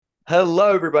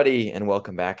Hello, everybody, and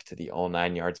welcome back to the All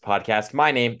Nine Yards podcast.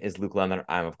 My name is Luke Leonard.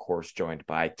 I'm, of course, joined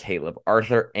by Caleb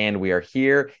Arthur, and we are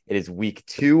here. It is week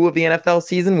 2 of the NFL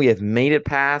season. We have made it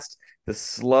past the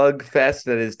slugfest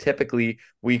that is typically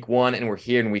week 1, and we're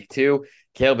here in week 2.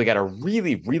 Caleb, we got a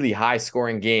really high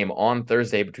scoring game on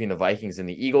Thursday between the Vikings and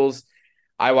the Eagles.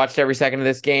 I watched every second of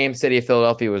this game. City of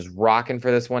Philadelphia was rocking for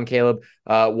this one, Caleb.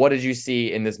 What did you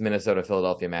see in this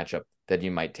Minnesota-Philadelphia matchup that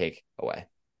you might take away?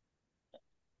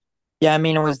 Yeah, I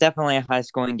mean, it was definitely a high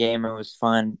scoring game. It was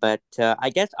fun, but I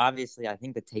guess obviously, I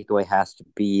think the takeaway has to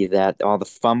be that all the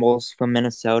fumbles from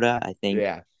Minnesota. I think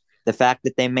Yeah. the fact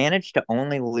that they managed to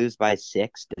only lose by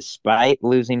 6 despite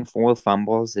losing 4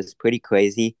 fumbles is pretty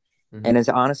crazy. And Mm-hmm. it's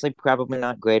honestly probably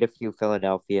not great if you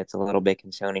Philadelphia. It's a little bit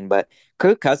concerning, but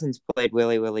Kirk Cousins played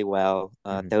really well.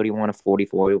 Mm-hmm. 31 of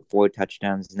 44, 4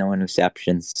 touchdowns, no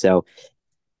interceptions. So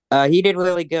he did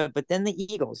really good. But then the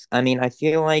Eagles. I mean, I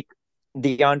feel like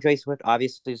DeAndre Swift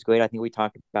obviously is great. I think we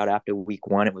talked about after week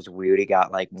 1, it was weird. He got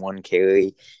like 1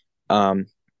 carry. Um,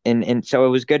 and so it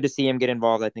was good to see him get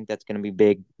involved. I think that's going to be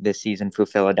big this season for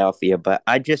Philadelphia. But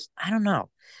I don't know.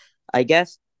 I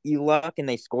guess you luck and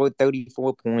they scored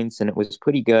 34 points and it was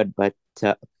pretty good. But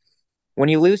when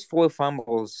you lose 4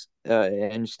 fumbles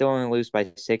and still only lose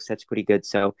by 6, that's pretty good.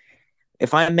 So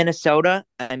if I'm Minnesota,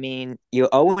 I mean, you're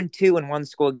 0-2 in one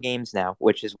score games now,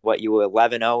 which is what you were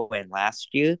 11-0 in last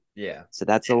year. Yeah. So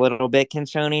that's a little bit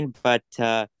concerning. But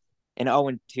in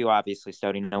 0-2, obviously,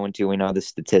 starting 0-2, we know the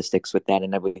statistics with that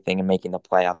and everything and making the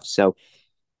playoffs. So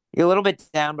you're a little bit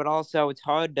down, but also it's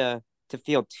hard to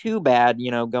feel too bad,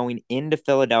 going into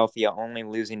Philadelphia only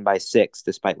losing by 6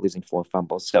 despite losing 4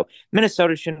 fumbles. So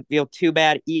Minnesota shouldn't feel too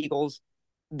bad. Eagles,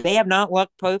 they have not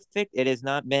looked perfect. It has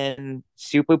not been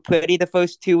super pretty the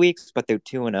first 2 weeks, but they're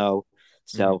 2-0. Mm-hmm.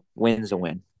 So win's a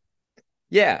win.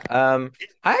 Yeah. I'm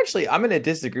going to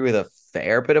disagree with a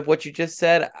fair bit of what you just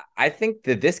said. I think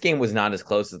that this game was not as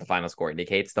close as the final score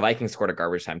indicates. The Vikings scored a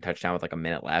garbage time touchdown with like a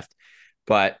minute left,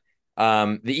 but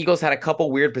the Eagles had a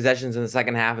couple weird possessions in the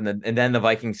second half, and then the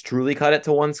Vikings truly cut it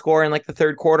to one score in like the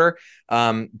third quarter.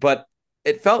 But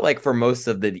it felt like for most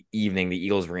of the evening, the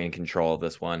Eagles were in control of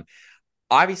this one.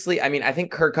 Obviously, I mean, I think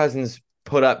Kirk Cousins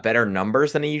put up better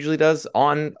numbers than he usually does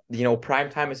on prime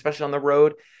time, especially on the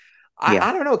road. Yeah.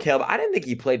 I don't know, Caleb. I didn't think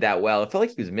he played that well. It felt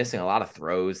like he was missing a lot of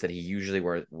throws that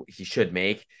he should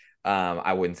make.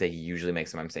 I wouldn't say he usually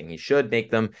makes them. I'm saying he should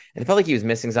make them. And it felt like he was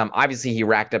missing some. Obviously, he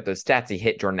racked up those stats. He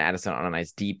hit Jordan Addison on a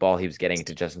nice deep ball. He was getting it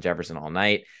to Justin Jefferson all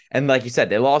night. And like you said,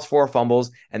 they lost 4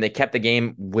 fumbles and they kept the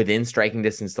game within striking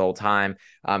distance the whole time.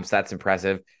 So that's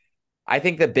impressive. I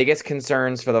think the biggest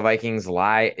concerns for the Vikings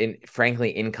lie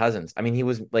frankly, in Cousins. I mean, he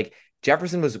was like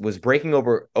Jefferson was breaking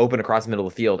open across the middle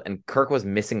of the field, and Kirk was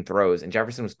missing throws, and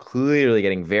Jefferson was clearly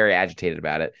getting very agitated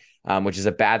about it, which is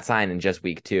a bad sign in just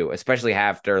week 2, especially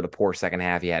after the poor second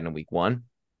half he had in week 1.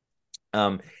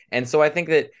 And so I think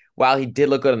that while he did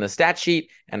look good on the stat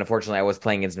sheet, and unfortunately I was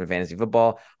playing against him in fantasy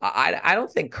football, I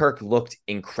don't think Kirk looked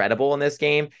incredible in this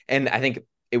game, and I think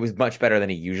it was much better than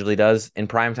he usually does in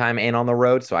prime time and on the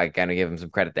road. So I kind of give him some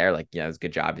credit there. Like, it's a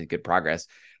good job. He's good progress.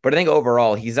 But I think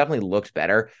overall, he's definitely looked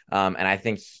better. And I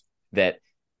think that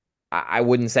I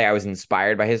wouldn't say I was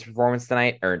inspired by his performance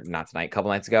tonight, or not tonight, a couple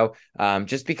nights ago,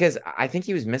 just because I think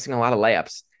he was missing a lot of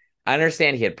layups. I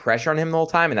understand he had pressure on him the whole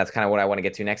time, and that's kind of what I want to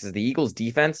get to next is the Eagles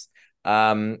defense.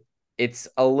 Um, it's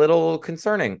a little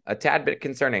concerning, a tad bit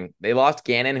concerning. They lost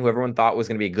Gannon, who everyone thought was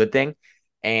going to be a good thing.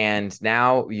 And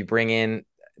now you bring in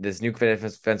this new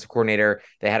defensive coordinator.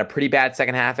 They had a pretty bad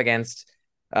second half against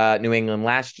New England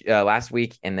last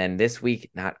week, and then this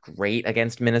week not great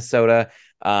against Minnesota.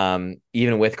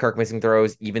 Even with Kirk missing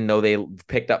throws, even though they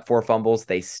picked up 4 fumbles,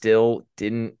 they still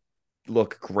didn't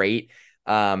look great.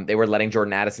 They were letting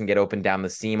Jordan Addison get open down the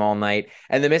seam all night,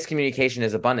 and the miscommunication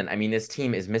is abundant. I mean, this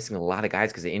team is missing a lot of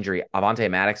guys because of injury. Avonte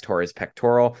Maddox tore his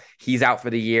pectoral; he's out for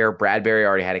the year. Bradbury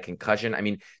already had a concussion. I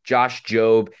mean, Josh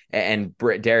Jobe and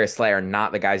Darius Slay are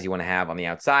not the guys you want to have on the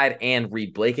outside. And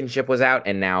Reed Blankenship was out,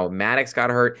 and now Maddox got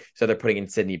hurt, so they're putting in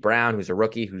Sidney Brown, who's a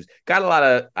rookie, who's got a lot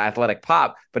of athletic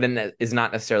pop, but is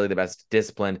not necessarily the best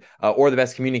disciplined or the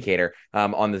best communicator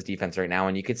on this defense right now.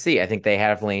 And you could see, I think they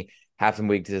definitely have some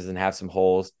weaknesses and have some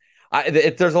holes.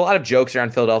 There's a lot of jokes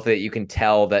around Philadelphia that you can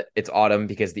tell that it's autumn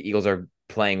because the Eagles are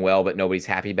playing well, but nobody's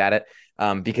happy about it.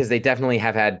 Because they definitely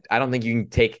have had, I don't think you can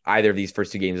take either of these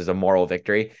first 2 games as a moral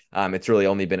victory. It's really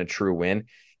only been a true win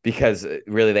because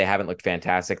really they haven't looked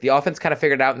fantastic. The offense kind of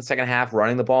figured out in the second half,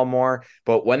 running the ball more,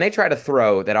 but when they try to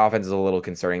throw, that offense is a little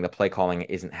concerning. The play calling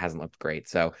hasn't looked great.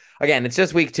 So again, it's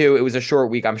just week 2. It was a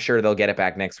short week. I'm sure they'll get it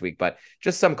back next week, but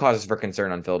just some causes for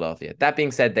concern on Philadelphia. That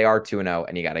being said, they are 2-0,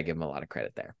 and you got to give them a lot of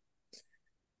credit there.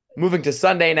 Moving to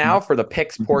Sunday now for the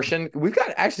picks portion. We've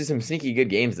got actually some sneaky good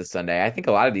games this Sunday. I think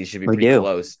a lot of these should be We pretty do.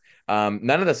 close. None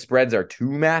of the spreads are too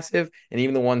massive, and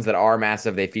even the ones that are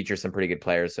massive, they feature some pretty good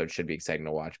players, so it should be exciting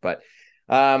to watch. But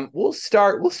we'll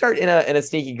start in a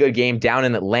sneaky good game down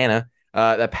in Atlanta.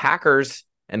 The Packers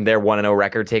and their 1-0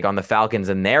 record take on the Falcons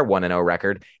and their 1-0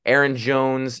 record. Aaron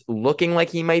Jones looking like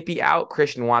he might be out.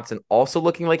 Christian Watson also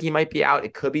looking like he might be out.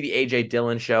 It could be the A.J.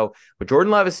 Dillon show, but Jordan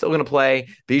Love is still going to play.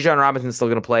 Bijan Robinson's still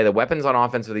going to play. The weapons on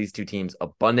offense for these two teams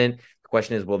abundant. The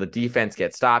question is, will the defense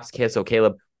get stops? So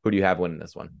Caleb, who do you have winning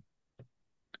this one?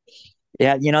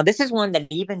 Yeah, this is one that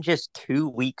even just 2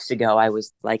 weeks ago, I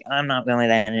was like, I'm not really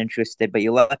that interested. But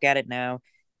you look at it now,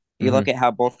 you look Mm-hmm. at how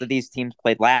both of these teams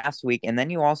played last week, and then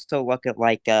you also look at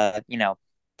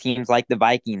teams like the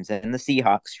Vikings and the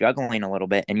Seahawks struggling a little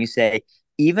bit, and you say,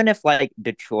 even if like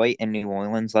Detroit and New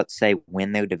Orleans, let's say,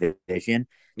 win their division,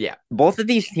 Yeah. both of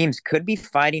these teams could be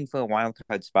fighting for a wild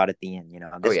card spot at the end.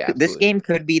 Oh This yeah, this absolutely. game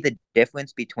could be the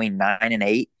difference between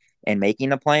 9-8 and making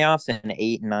the playoffs, and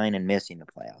 8-9 and missing the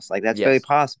playoffs. Like that's very Yes.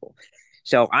 possible.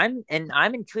 So I'm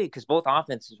intrigued because both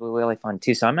offenses were really fun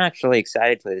too. So I'm actually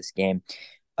excited for this game.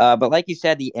 But like you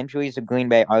said, the injuries of Green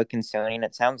Bay are concerning.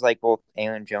 It sounds like both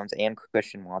Aaron Jones and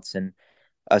Christian Watson,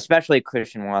 especially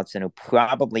Christian Watson, are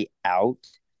probably out.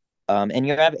 And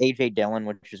you have AJ Dillon,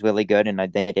 which is really good, and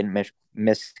they didn't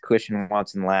miss Christian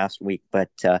Watson last week. But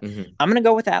Mm-hmm. I'm gonna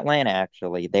go with Atlanta.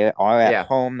 Actually, they are at Yeah.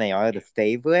 home. They are the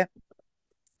favorite.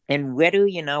 And Ritter,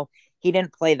 he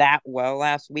didn't play that well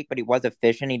last week, but he was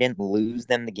efficient. He didn't lose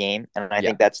them the game, and I Yeah.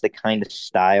 think that's the kind of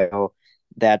style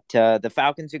that the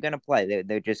Falcons are going to play.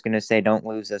 They're just going to say, "Don't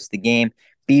lose us the game."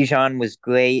 Bijan was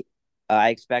great. I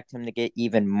expect him to get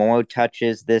even more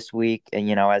touches this week, and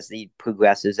as he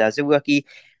progresses as a rookie.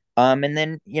 And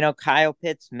then Kyle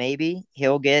Pitts, maybe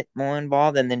he'll get more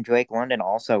involved, and then Drake London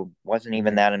also wasn't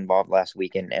even Mm-hmm. that involved last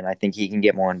week, and I think he can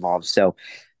get more involved. So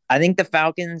I think the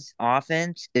Falcons'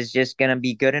 offense is just going to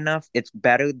be good enough. It's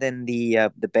better than the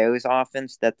Bears'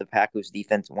 offense that the Packers'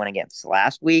 defense went against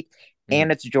last week, Mm-hmm.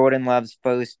 and it's Jordan Love's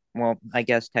first. Well, I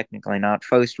guess technically not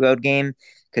first road game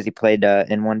because he played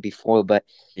in one before, but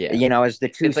Yeah. as the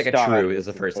true It's like a true, starter, is this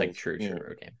the is first like his. true Yeah,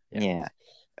 road game. Yeah.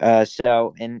 yeah.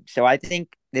 So I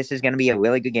think this is going to be a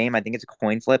really good game. I think it's a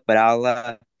coin flip, but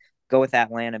I'll go with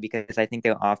Atlanta because I think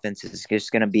their offense is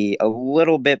just going to be a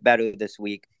little bit better this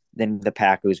week than the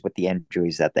Packers with the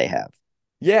injuries that they have.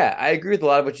 Yeah, I agree with a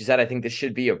lot of what you said. I think this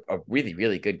should be a really,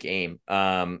 really good game.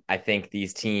 I think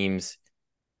these teams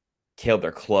killed.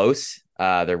 They're close.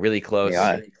 They're really They close.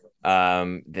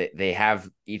 are. They have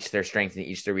each their strengths and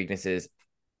each their weaknesses.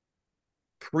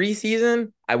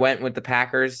 Preseason, I went with the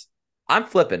Packers. I'm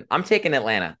flipping. I'm taking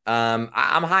Atlanta. I'm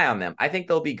high on them. I think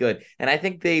they'll be good, and I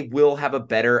think they will have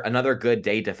another good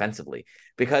day defensively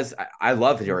because I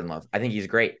love Jordan Love. I think he's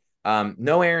great.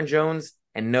 No Aaron Jones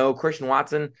and no Christian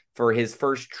Watson for his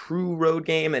first true road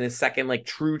game and his second like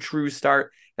true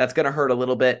start. That's going to hurt a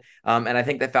little bit. And I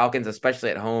think the Falcons,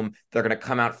 especially at home, they're going to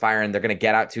come out firing. They're going to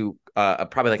get out to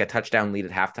probably like a touchdown lead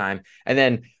at halftime, and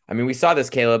then I mean, we saw this,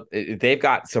 Caleb. They've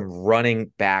got some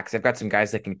running backs. They've got some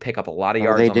guys that can pick up a lot of Oh,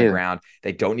 yards they on the do. ground.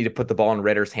 They don't need to put the ball in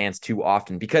Ritter's hands too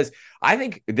often because I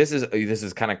think this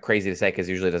is kind of crazy to say because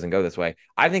usually it doesn't go this way.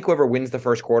 I think whoever wins the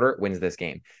first quarter wins this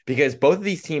game because both of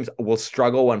these teams will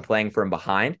struggle when playing from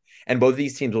behind, and both of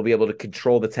these teams will be able to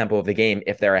control the tempo of the game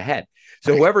if they're ahead.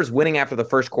 So whoever's winning after the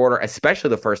first quarter, especially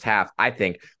the first half, I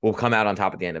think will come out on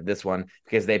top at the end of this one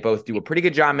because they both do a pretty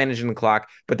good job managing the clock,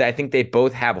 but I think they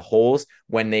both have holes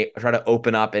when they try to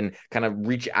open up and kind of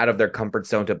reach out of their comfort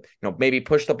zone to maybe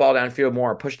push the ball downfield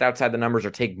more or push it outside the numbers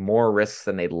or take more risks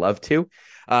than they'd love to.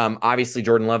 Obviously,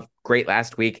 Jordan Love, great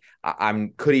last week.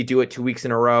 Could he do it 2 weeks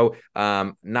in a row?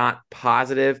 Not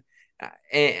positive.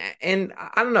 And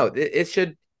I don't know. It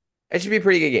should be a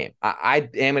pretty good game. I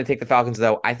am going to take the Falcons,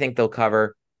 though. I think they'll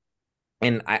cover.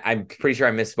 And I'm pretty sure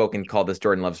I misspoke and called this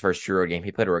Jordan Love's first true road game.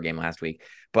 He played a road game last week,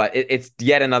 but it's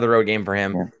yet another road game for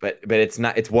him. Yeah. But it's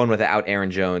not. It's one without Aaron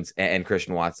Jones and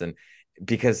Christian Watson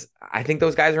because I think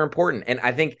those guys are important. And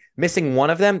I think missing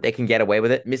one of them, they can get away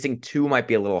with it. Missing two might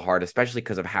be a little hard, especially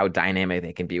because of how dynamic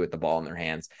they can be with the ball in their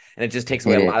hands. And it just takes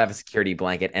away It a is. lot of a security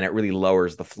blanket, and it really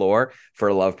lowers the floor for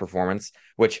a Love performance.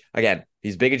 Which again,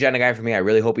 he's a big agenda guy for me. I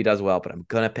really hope he does well, but I'm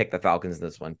gonna pick the Falcons in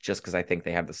this one just because I think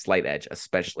they have the slight edge,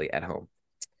 especially at home.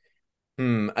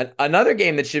 Another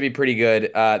game that should be pretty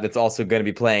good, that's also going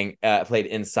to be played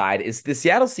inside, is the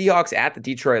Seattle Seahawks at the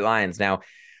Detroit Lions. Now,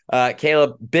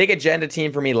 Caleb, big agenda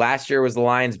team for me last year was the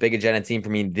Lions. Big agenda team for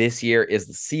me this year is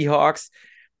the Seahawks,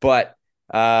 but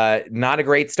not a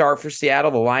great start for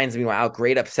Seattle. The Lions, meanwhile,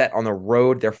 great upset on the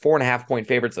road. They're 4.5 point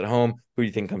favorites at home. Who do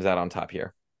you think comes out on top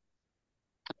here?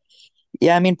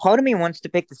 Yeah, I mean, part of me wants to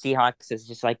pick the Seahawks. It's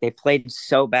just like they played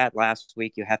so bad last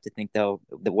week. You have to think they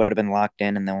would have been locked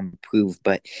in and they'll improve.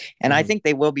 And I Mm-hmm. think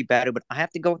they will be better. But I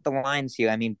have to go with the Lions here.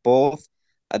 I mean, both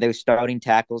their starting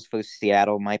tackles for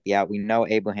Seattle might be out. We know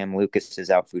Abraham Lucas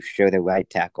is out for sure, the right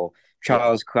tackle. Yeah.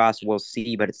 Charles Cross, we'll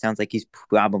see, but it sounds like he's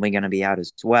probably going to be out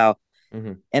as well.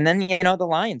 Mm-hmm. And then, the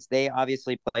Lions, they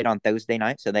obviously played on Thursday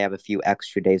night, so they have a few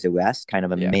extra days of rest, kind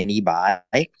of a Yeah. mini bye,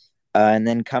 and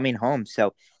then coming home.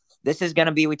 So this is going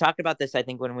to be, we talked about this, I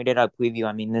think, when we did our preview.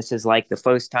 I mean, this is like the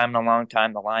first time in a long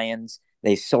time the Lions,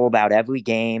 they sold out every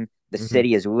game. The Mm-hmm.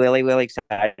 city is really, really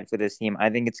excited for this team.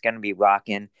 I think it's going to be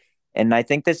rocking. And I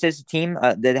think this is a team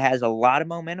that has a lot of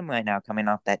momentum right now coming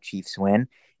off that Chiefs win.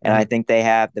 And I Mm-hmm. think they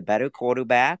have the better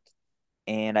quarterback.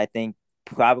 And I think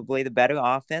probably the better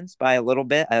offense by a little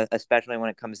bit, especially when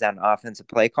it comes down to offensive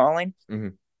play calling. Mm-hmm.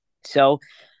 So,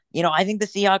 I think the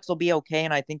Seahawks will be okay,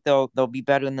 and I think they'll be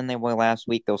better than they were last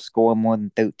week. They'll score more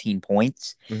than 13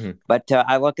 points. Mm-hmm. But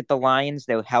I look at the Lions;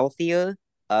 they're healthier,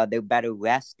 they're better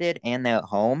rested, and they're at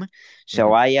home. So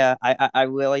Mm-hmm. I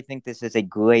really think this is a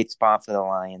great spot for the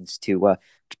Lions to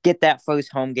get that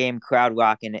first home game crowd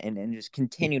rocking and just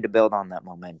continue to build on that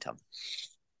momentum.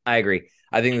 I agree.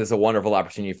 I think this is a wonderful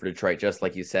opportunity for Detroit, just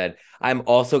like you said. I'm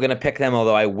also going to pick them,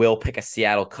 although I will pick a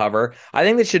Seattle cover. I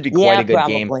think this should be quite Yeah, a good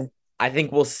game. probably. I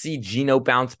think we'll see Geno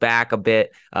bounce back a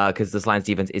bit because this Lions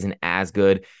defense isn't as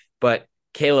good. But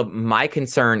Caleb, my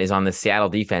concern is on the Seattle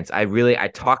defense. I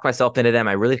talked myself into them.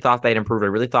 I really thought they'd improved. I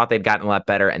really thought they'd gotten a lot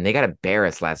better, and they got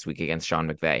embarrassed last week against Sean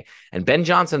McVay. And Ben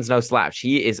Johnson's no slouch.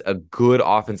 He is a good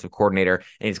offensive coordinator,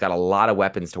 and he's got a lot of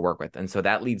weapons to work with. And so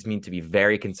that leads me to be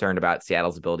very concerned about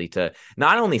Seattle's ability to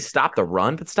not only stop the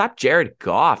run, but stop Jared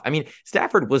Goff. I mean,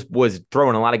 Stafford was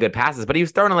throwing a lot of good passes, but he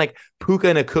was throwing like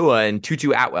Puka Nakua and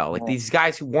Tutu Atwell, like these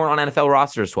guys who weren't on NFL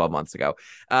rosters 12 months ago.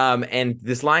 And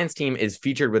this Lions team is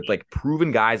featured with like proven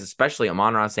guys, especially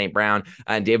Amon-Ra St. Brown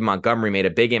and David Montgomery made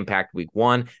a big impact week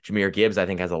one. Jahmyr Gibbs, I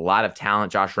think, has a lot of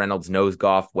talent. Josh Reynolds knows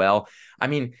Goff well. I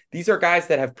mean, these are guys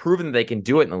that have proven that they can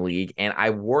do it in the league, and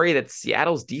I worry that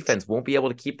Seattle's defense won't be able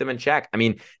to keep them in check. I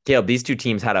mean, Caleb, these two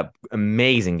teams had an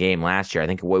amazing game last year. I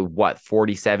think, what,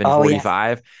 47, Oh yeah,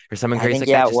 45 or something I crazy think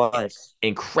like that? yeah, it Just was.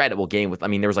 incredible game with, I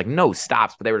mean, there was like no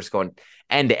stops, but they were just going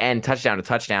end to end, touchdown to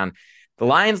touchdown. The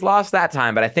Lions lost that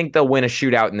time, but I think they'll win a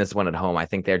shootout in this one at home. I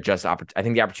think I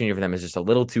think the opportunity for them is just a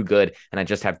little too good, and I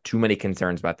just have too many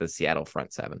concerns about the Seattle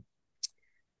front seven.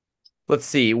 Let's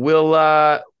see.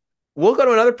 We'll go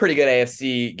to another pretty good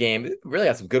AFC game. We really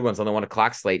got some good ones on the 1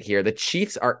 o'clock slate here. The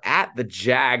Chiefs are at the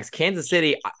Jags. Kansas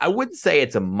City, I wouldn't say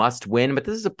it's a must win, but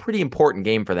this is a pretty important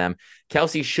game for them.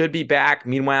 Kelsey should be back.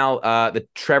 Meanwhile, the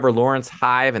Trevor Lawrence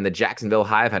Hive and the Jacksonville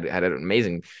Hive had an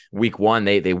amazing week one.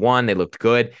 They won. They looked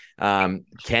good. Can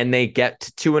they get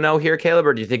to 2-0 here, Caleb,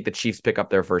 or do you think the Chiefs pick up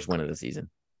their first win of the season?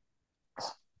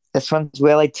 This one's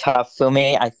really tough for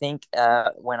me. I think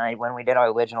when we did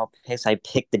our original picks, I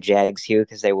picked the Jags here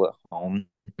because they were home.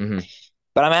 Mm-hmm.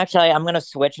 But I'm gonna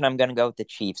switch and I'm gonna go with the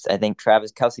Chiefs. I think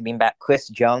Travis Kelsey being back, Chris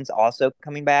Jones also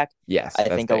coming back. Yes, I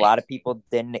that's think a big. lot of people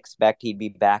didn't expect he'd be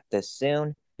back this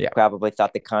soon. Yeah. Probably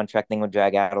thought the contract thing would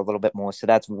drag out a little bit more. So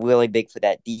that's really big for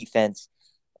that defense.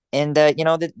 And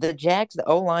the Jags, the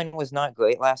O line was not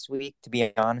great last week, to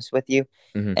be honest with you.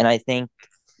 Mm-hmm. And I think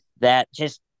that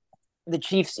just the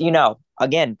Chiefs,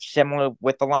 again, similar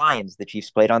with the Lions, the Chiefs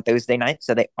played on Thursday night,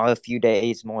 so they are a few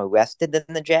days more rested than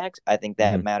the Jags. I think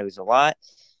that Mm-hmm. matters a lot.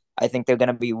 I think they're going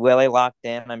to be really locked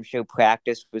in. I'm sure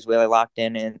practice was really locked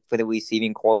in and for the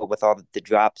receiving core with all the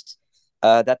drops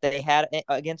that they had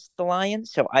against the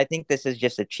Lions. So I think this is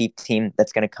just a Chief team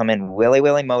that's going to come in really,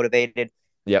 really motivated,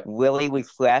 Yep. really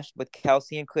refreshed with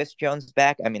Kelsey and Chris Jones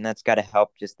back. I mean, that's got to help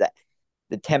just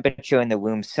the temperature in the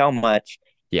room so much.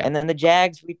 Yeah. And then the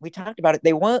Jags, we talked about it.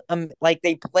 They weren't like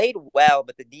they played well,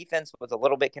 but the defense was a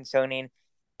little bit concerning.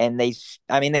 And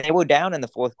they were down in the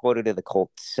fourth quarter to the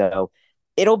Colts. So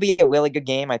it'll be a really good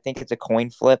game. I think it's a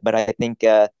coin flip, but I think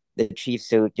the Chiefs,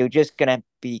 you're just gonna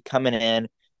be coming in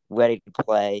ready to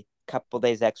play. Couple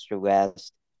days extra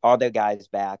rest, all their guys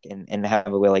back, and have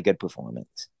a really good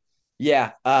performance.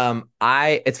 Yeah.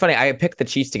 It's funny. I picked the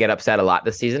Chiefs to get upset a lot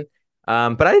this season.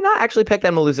 But I did not actually pick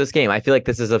them to lose this game. I feel like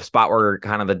this is a spot where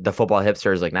kind of the football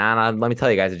hipster is like, nah, let me tell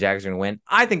you guys, the Jags are going to win.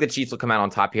 I think the Chiefs will come out on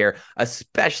top here,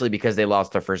 especially because they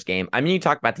lost their first game. I mean, you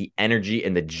talk about the energy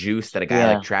and the juice that a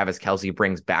guy like Travis Kelsey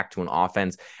brings back to an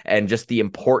offense and just the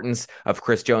importance of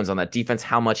Chris Jones on that defense,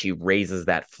 how much he raises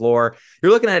that floor.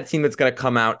 You're looking at a team that's going to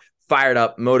come out fired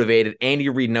up, motivated. Andy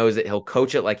Reid knows it. He'll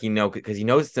coach it like because he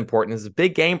knows it's important. This is a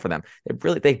big game for them.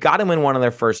 They've got to win one of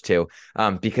their first two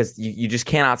because you just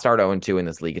cannot start 0-2 in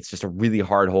this league. It's just a really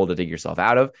hard hole to dig yourself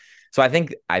out of. So I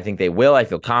think they will. I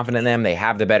feel confident in them. They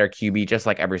have the better QB, just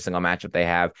like every single matchup they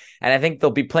have. And I think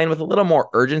they'll be playing with a little more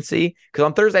urgency because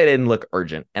on Thursday they didn't look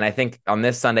urgent. And I think on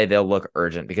this Sunday they'll look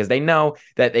urgent because they know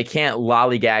that they can't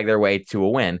lollygag their way to a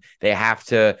win. They have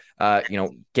to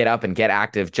get up and get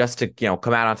active just to,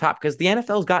 come out on top because the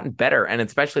NFL's gotten better. And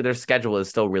especially their schedule is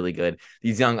still really good.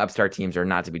 These young upstart teams are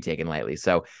not to be taken lightly.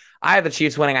 So I have the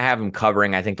Chiefs winning. I have them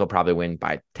covering. I think they'll probably win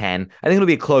by 10. I think it'll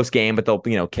be a close game, but they'll,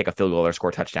 kick a field goal or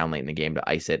score a touchdown late in the game to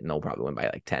ice it, and they'll probably win by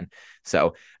like 10.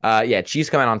 So,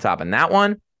 Chiefs coming on top in that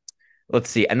one.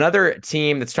 Let's see. Another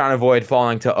team that's trying to avoid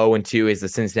falling to 0-2 is the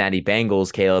Cincinnati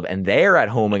Bengals, Caleb, and they're at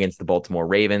home against the Baltimore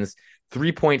Ravens.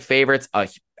 3-point favorites, a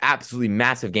absolutely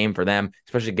massive game for them,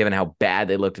 especially given how bad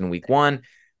they looked in week 1.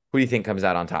 Who do you think comes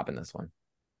out on top in this one?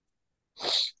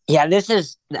 Yeah, this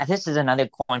is another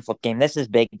coin flip game. This is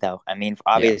big though. I mean,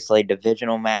 obviously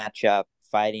divisional matchup,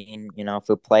 fighting,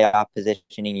 for playoff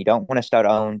positioning. You don't want to start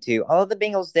 0-2. Although the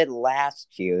Bengals did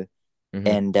last year,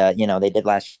 and they did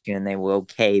last year and they were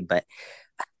okay, but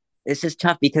this is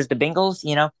tough because the Bengals,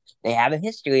 they have a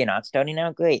history of not starting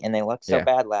out great, and they looked so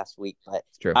bad last week. But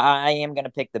It's true. I am going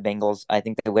to pick the Bengals. I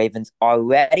think the Ravens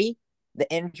already. The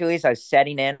injuries are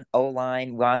setting in.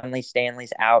 O-line, Ronley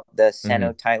Stanley's out. The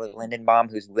center, Tyler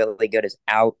Lindenbaum, who's really good, is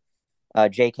out.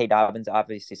 J.K. Dobbins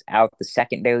obviously is out. The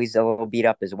secondary's a little beat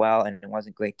up as well, and it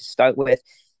wasn't great to start with.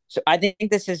 So I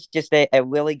think this is just a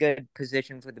really good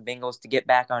position for the Bengals to get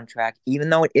back on track, even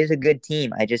though it is a good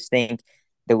team. I just think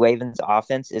the Ravens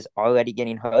offense is already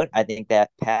getting hurt. I think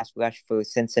that pass rush for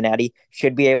Cincinnati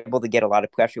should be able to get a lot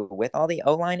of pressure with all the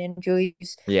O-line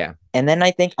injuries. Yeah. And then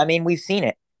we've seen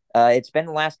it. It's been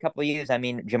the last couple of years. I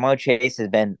mean, Jamar Chase has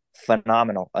been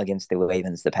phenomenal against the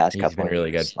Ravens the past couple of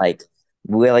really years. good. Like,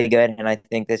 really good. And I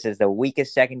think this is the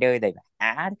weakest secondary they've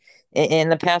had in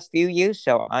the past few years.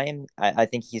 So I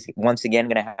think he's once again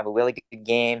going to have a really good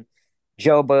game.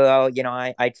 Joe Burrow,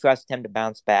 I trust him to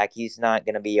bounce back. He's not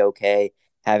going to be okay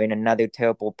having another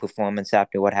terrible performance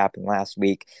after what happened last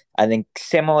week. I think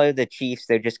similar to the Chiefs,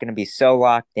 they're just going to be so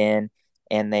locked in.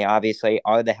 And they obviously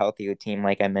are the healthier team,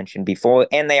 like I mentioned before,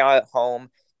 and they are at home.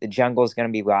 The jungle is going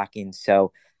to be rocking.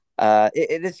 So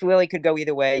this really could go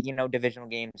either way. Divisional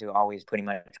games are always pretty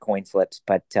much coin flips,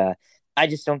 but I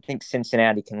just don't think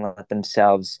Cincinnati can let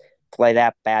themselves play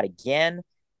that bad again.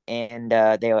 And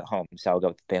they're at home, so I'll go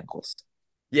with the Bengals.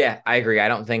 Yeah, I agree. I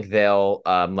don't think they'll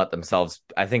let themselves.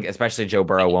 I think especially Joe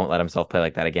Burrow won't let himself play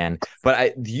like that again.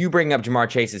 But you bring up Jamar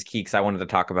Chase's key because I wanted to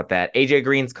talk about that. AJ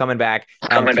Green's coming back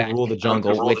to rule the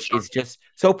jungle, which is just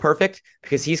so perfect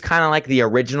because he's kind of like the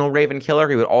original Raven killer.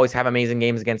 He would always have amazing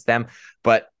games against them.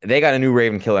 But they got a new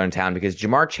Raven killer in town because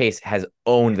Jamar Chase has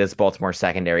owned this Baltimore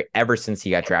secondary ever since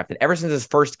he got drafted, ever since his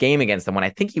first game against them when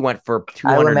I think he went for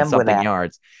 200 and something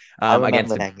yards. I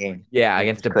remember that game. Yeah,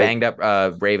 against a banged up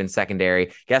Raven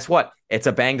secondary. Guess what? It's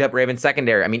a banged up Raven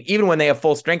secondary. I mean, even when they have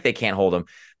full strength, they can't hold them.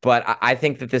 But I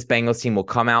think that this Bengals team will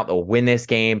come out. They'll win this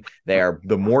game. They are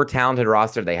the more talented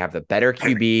roster. They have the better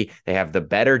QB. They have the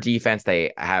better defense.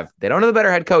 They don't have the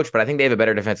better head coach, but I think they have a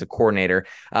better defensive coordinator.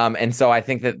 And so I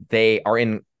think that they are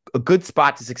in a good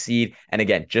spot to succeed. And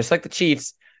again, just like the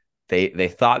Chiefs, they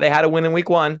thought they had a win in week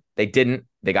 1. They didn't.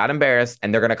 They got embarrassed,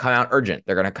 and they're going to come out urgent.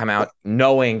 They're going to come out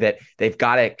knowing that they've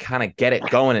got to kind of get it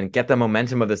going and get the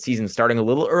momentum of the season starting a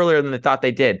little earlier than they thought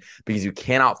they did, because you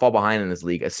cannot fall behind in this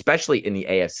league, especially in the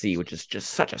AFC, which is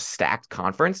just such a stacked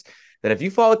conference that if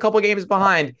you fall a couple games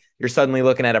behind, you're suddenly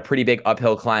looking at a pretty big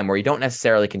uphill climb where you don't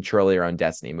necessarily control your own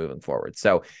destiny moving forward.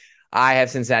 So I have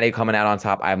Cincinnati coming out on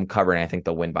top. I'm covering. I think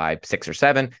they'll win by 6 or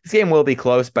 7. This game will be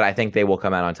close, but I think they will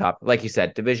come out on top. Like you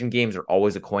said, division games are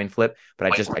always a coin flip, but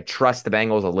I trust the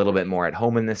Bengals a little bit more at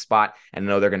home in this spot and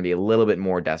know they're going to be a little bit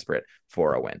more desperate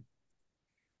for a win.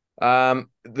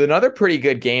 Another pretty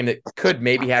good game that could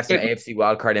maybe have some AFC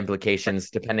wildcard implications,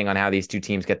 depending on how these two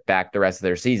teams get back the rest of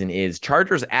their season, is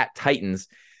Chargers at Titans.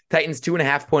 Titans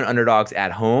 2.5-point underdogs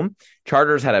at home.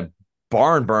 Chargers had a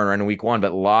barn burner in week 1,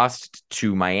 but lost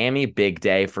to Miami. Big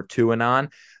day for Tuanon.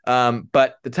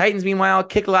 But the Titans, meanwhile,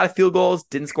 kick a lot of field goals,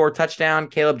 didn't score a touchdown.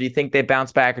 Caleb, do you think they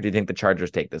bounce back, or do you think the Chargers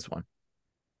take this one?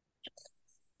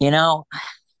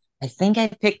 I think I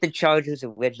picked the Chargers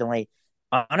originally.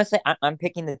 Honestly, I'm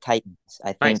picking the Titans.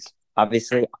 I think,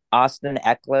 obviously, Austin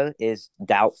Eckler is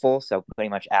doubtful, so pretty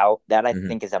much out. That I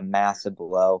think is a massive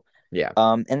blow. Yeah.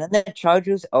 And then the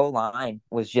Chargers O-line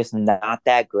was just not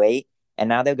that great. And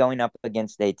now they're going up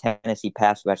against a Tennessee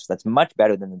pass rush that's much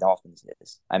better than the Dolphins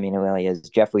is. I mean, it really is.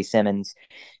 Jeffrey Simmons,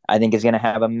 I think, is going to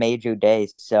have a major day.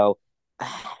 So,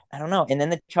 I don't know. And then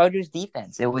the Chargers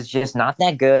defense, it was just not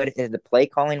that good. The play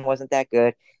calling wasn't that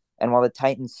good. And while the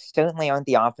Titans certainly aren't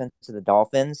the offense of the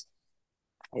Dolphins,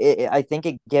 I think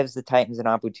it gives the Titans an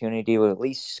opportunity to at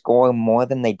least score more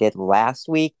than they did last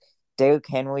week. Derrick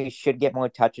Henry should get more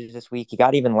touches this week. He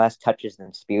got even less touches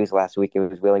than Spears last week. It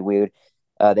was really weird.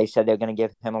 They said they're going to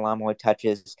give him a lot more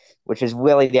touches, which is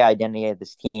really the identity of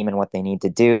this team and what they need to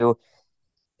do.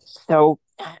 So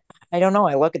I don't know.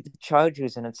 I look at the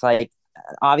Chargers and it's like,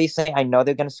 obviously, I know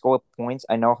they're going to score points.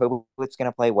 I know Herbert's going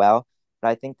to play well, but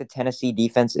I think the Tennessee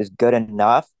defense is good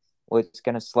enough where it's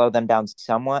going to slow them down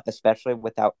somewhat, especially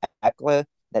without Eckler.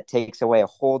 That takes away a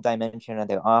whole dimension of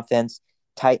their offense.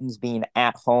 Titans being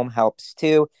at home helps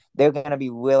too. They're going to be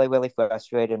really, really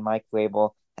frustrated. Mike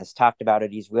Vrabel has talked about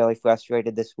it. He's really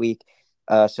frustrated this week.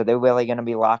 So they're really going to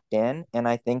be locked in. And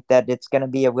I think that it's going to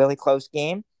be a really close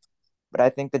game. But I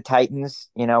think the Titans,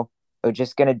 are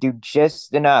just going to do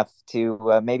just enough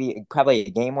to maybe probably a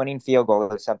game-winning field goal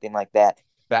or something like that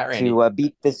Bat Randy. to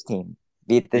beat this team.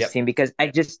 Yep. Because I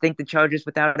just think the Chargers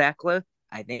without Eckler,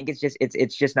 I think it's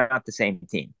just not the same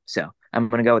team. So I'm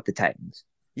going to go with the Titans.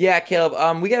 Yeah,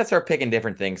 Caleb. We got to start picking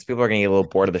different things. People are going to get a little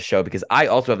bored of the show because I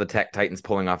also have the Titans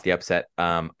pulling off the upset.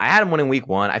 I had them winning week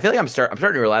one. I feel like I'm starting to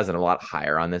realize that I'm a lot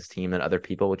higher on this team than other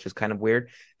people, which is kind of weird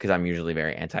because I'm usually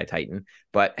very anti-Titan.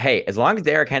 But hey, as long as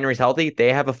Derrick Henry's healthy,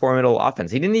 they have a formidable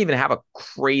offense. He didn't even have a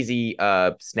crazy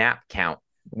snap count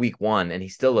week one, and he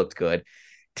still looked good.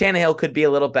 Tannehill could be a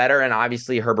little better, and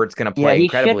obviously Herbert's going to Yeah, play he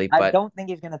should. incredibly. I But don't think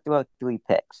he's going to throw 3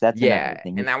 picks. That's another yeah,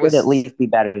 thing. He and that should at was least be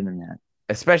better than that.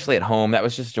 especially at home. That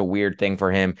was just a weird thing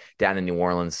for him down in New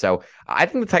Orleans. So I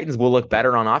think the Titans will look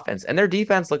better on offense, and their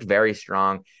defense looked very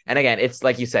strong. And again, it's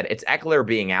like you said, it's Eckler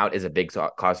being out is a big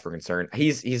cause for concern.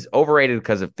 He's overrated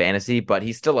because of fantasy, but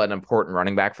he's still an important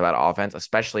running back for that offense,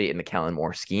 especially in the Kellen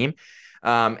Moore scheme.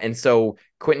 And so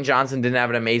Quentin Johnson didn't have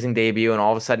an amazing debut, and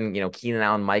all of a sudden, Keenan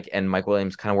Allen, Mike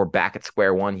Williams kind of were back at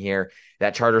square one here.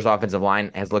 That Chargers offensive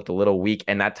line has looked a little weak,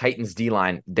 and that Titans D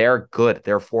line, they're good.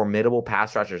 They're formidable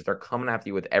pass rushers. They're coming after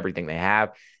you with everything they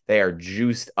have. They are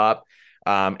juiced up.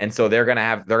 And so they're gonna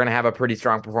have a pretty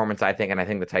strong performance, I think, and I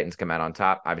think the Titans come out on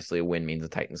top. Obviously, a win means the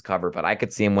Titans cover, but I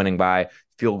could see them winning by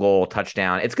field goal,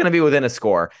 touchdown. It's gonna be within a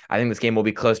score. I think this game will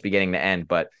be close beginning to end,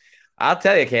 but I'll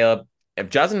tell you, Caleb, if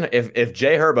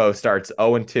Jay Herbo starts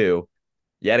 0-2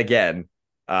 yet again,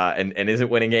 and isn't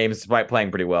winning games despite playing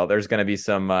pretty well, there's going to be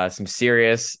some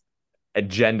serious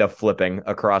agenda flipping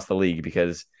across the league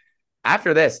because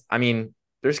after this, I mean,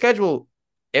 their schedule.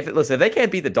 If they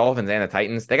can't beat the Dolphins and the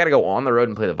Titans, they got to go on the road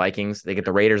and play the Vikings. They get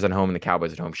the Raiders at home and the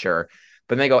Cowboys at home, sure.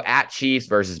 But then they go at Chiefs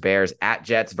versus Bears, at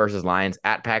Jets versus Lions,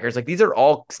 at Packers. Like these are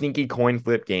all sneaky coin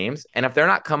flip games. And if they're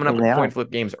not coming up And with they coin are.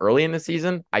 flip games early in the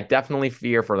season, I definitely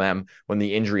fear for them when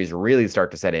the injuries really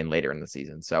start to set in later in the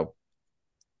season. So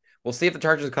we'll see if the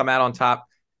Chargers come out on top.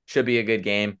 Should be a good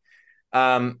game.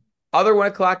 Other 1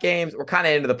 o'clock games, we're kind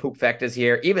of into the poop factors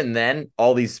here. Even then,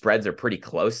 all these spreads are pretty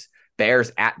close.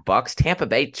 Bears at Bucks, Tampa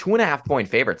Bay 2.5 point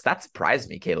favorites. That surprised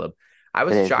me, Caleb. I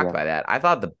was shocked by that. I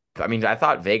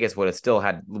thought Vegas would have still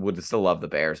loved the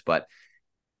Bears, but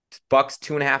Bucks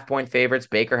 2.5 point favorites.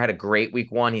 Baker had a great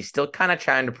week one. He's still kind of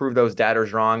trying to prove those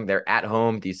doubters wrong. They're at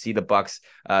home. Do you see the Bucks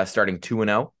starting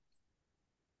 2-0?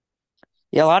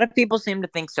 Yeah, a lot of people seem to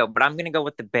think so, but I'm going to go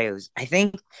with the Bears. I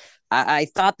think I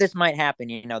thought this might happen.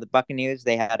 The Buccaneers,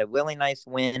 they had a really nice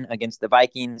win against the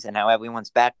Vikings, and now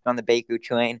everyone's back on the Baker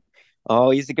train.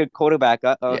 Oh, he's a good quarterback.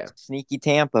 Yeah. Sneaky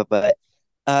Tampa. But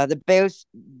the Bears,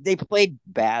 they played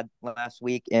bad last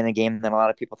week in a game that a lot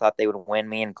of people thought they would win,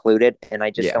 me included. And I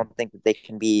just Yeah. don't think that they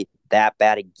can be that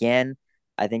bad again.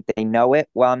 I think they know it.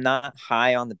 While I'm not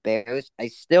high on the Bears, I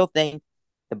still think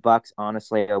the Bucks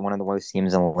honestly are one of the worst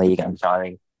teams in the league. I'm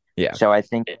sorry. Yeah. So I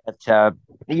think that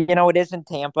it isn't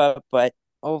Tampa, but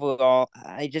overall,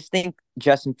 I just think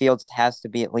Justin Fields has to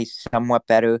be at least somewhat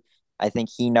better. I think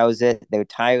he knows it. They're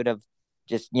tired of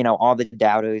just all the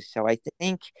doubters. So I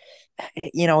think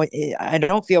I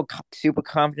don't feel super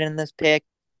confident in this pick,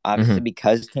 obviously Mm-hmm.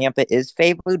 because Tampa is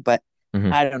favored, but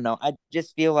Mm-hmm. I don't know. I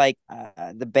just feel like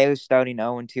the Bears starting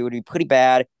 0-2 would be pretty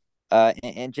bad.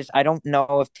 And just I don't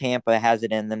know if Tampa has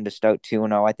it in them to start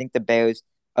 2-0. I think the Bears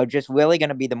are just really going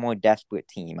to be the more desperate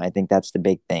team. I think that's the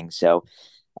big thing. So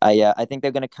I think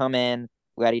they're going to come in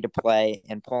ready to play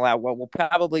and pull out what will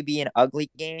probably be an ugly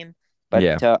game, but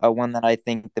Yeah. a one that I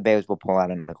think the Bears will pull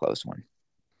out in a close one.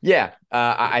 Yeah.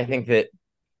 I think that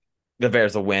the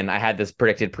Bears will win. I had this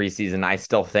predicted preseason. I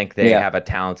still think they Yeah. have a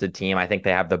talented team. I think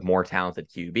they have the more talented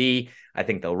QB. I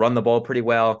think they'll run the ball pretty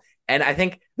well. And I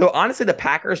think So honestly, the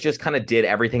Packers just kind of did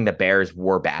everything the Bears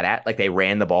were bad at. Like they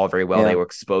ran the ball very well. Yeah. They were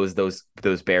exposed those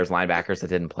Bears linebackers that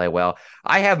didn't play well.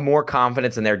 I have more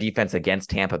confidence in their defense against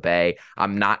Tampa Bay.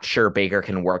 I'm not sure Baker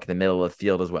can work the middle of the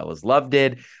field as well as Love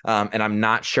did, and I'm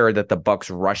not sure that the Bucs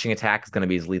rushing attack is going to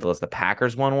be as lethal as the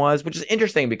Packers one was, which is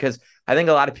interesting because I think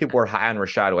a lot of people were high on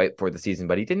Rashad White for the season,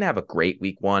 but he didn't have a great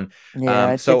week one.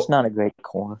 Yeah, it's So not a great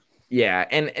core. yeah,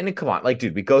 and come on, like,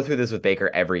 dude, we go through this with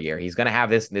Baker every year. He's gonna have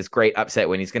this great upset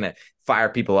when he's gonna fire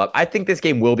people up. I think this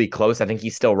game will be close. I think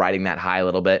he's still riding that high a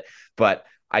little bit, but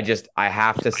I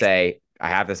have to say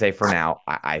for now,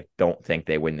 I don't think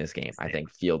they win this game. I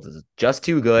think Fields is just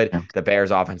too good. Yeah. The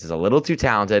Bears offense is a little too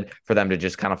talented for them to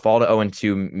just kind of fall to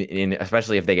 0-2,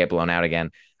 especially if they get blown out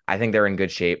again. I think they're in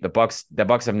good shape. The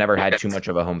Bucs have never had too much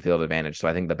of a home field advantage, so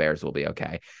I think the Bears will be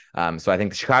okay. So I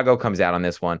think Chicago comes out on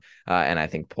this one, and I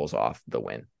think pulls off the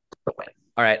win.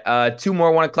 All right, two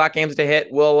more 1 o'clock games to hit.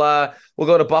 We'll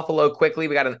go to Buffalo quickly.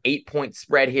 We got an 8-point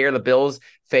spread here. The Bills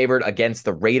favored against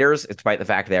the Raiders, despite the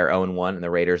fact they're 0-1 and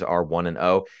the Raiders are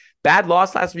 1-0. Bad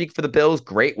loss last week for the Bills.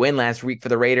 Great win last week for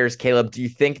the Raiders. Caleb, do you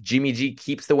think Jimmy G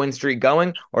keeps the win streak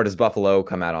going, or does Buffalo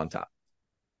come out on top?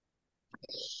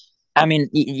 I mean,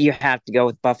 you have to go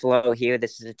with Buffalo here.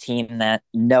 This is a team that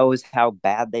knows how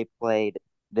bad they played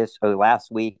this or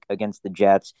last week against the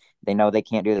Jets. They know they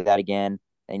can't do that again.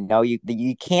 They know you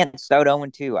can't start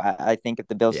 0-2. I think if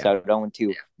the Bills Yeah, start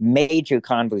 0-2, major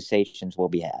conversations will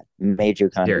be had.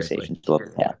 Major seriously. conversations will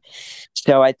be had.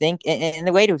 So I think, in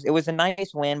the way it was a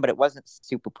nice win, but it wasn't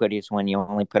super prettiest win. You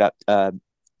only put up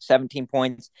 17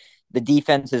 points. The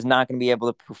defense is not going to be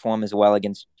able to perform as well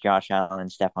against Josh Allen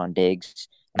and Stephon Diggs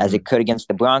as Mm-hmm. it could against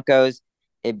the Broncos.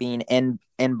 It being in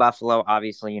Buffalo,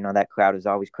 obviously, that crowd is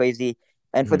always crazy.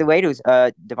 And for Mm-hmm. the Raiders,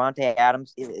 Devontae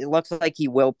Adams, it looks like he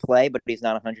will play, but he's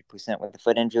not 100% with the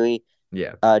foot injury.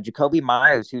 Yeah. Jacoby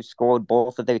Myers, who scored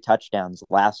both of their touchdowns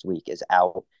last week, is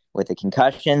out with a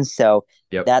concussion. So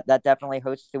Yep. that definitely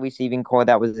hurts the receiving core.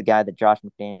 That was the guy that Josh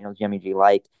McDaniels, Jimmy G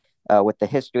liked with the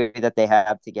history that they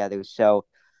have together. So,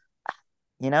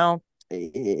 you know,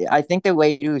 I think the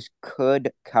Raiders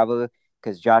could cover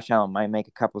because Josh Allen might make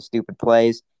a couple stupid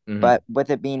plays. Mm-hmm. But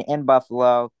with it being in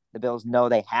Buffalo, the Bills know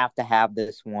they have to have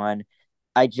this one.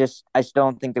 I still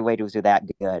don't think the Raiders are that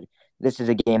good. This is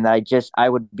a game that I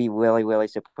would be really, really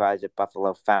surprised if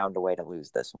Buffalo found a way to lose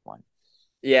this one.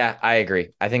 Yeah, I agree.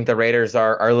 I think the Raiders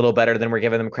are a little better than we're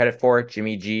giving them credit for.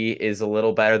 Jimmy G is a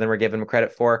little better than we're giving them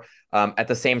credit for. At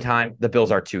the same time, the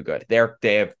Bills are too good.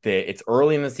 It's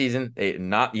early in the season.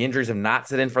 The injuries have not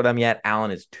set in for them yet. Allen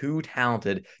is too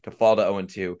talented to fall to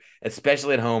 0-2,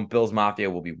 especially at home. Bills Mafia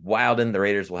will be wild in. The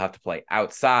Raiders will have to play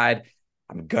outside.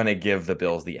 I'm going to give the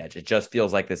Bills the edge. It just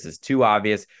feels like this is too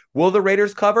obvious. Will the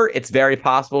Raiders cover? It's very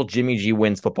possible. Jimmy G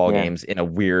wins football Yeah. games in a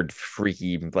weird,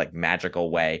 freaky, like magical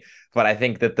way. But I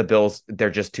think that the Bills, they're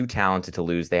just too talented to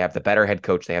lose. They have the better head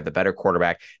coach. They have the better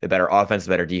quarterback, the better offense,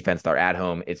 the better defense. They're at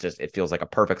home. It feels like a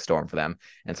perfect storm for them.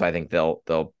 And so I think they'll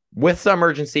with some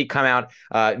urgency, come out,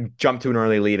 jump to an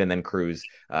early lead, and then cruise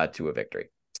to a victory.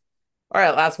 All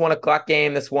right, last 1 o'clock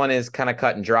game. This one is kind of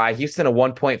cut and dry. Houston, a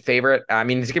 1-point favorite. I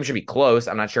mean, this game should be close.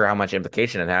 I'm not sure how much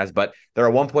implication it has, but they're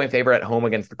a 1-point favorite at home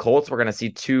against the Colts. We're going to see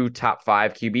two top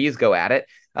 5 QBs go at it.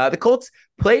 The Colts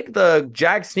played the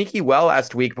Jags sneaky well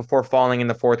last week before falling in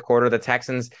the fourth quarter. The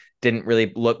Texans didn't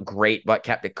really look great, but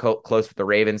kept it close with the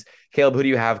Ravens. Caleb, who do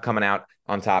you have coming out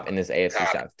on top in this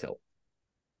AFC South tilt?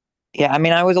 Yeah, I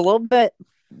mean, I was a little bit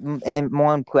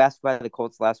more impressed by the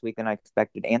Colts last week than I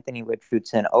expected. Anthony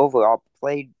Richardson overall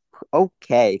played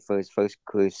okay for his first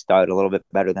career start, a little bit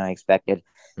better than I expected.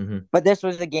 Mm-hmm. But this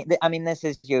was a game. I mean, this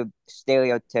is your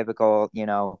stereotypical,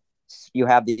 you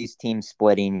have these teams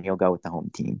splitting, you'll go with the home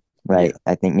team, right?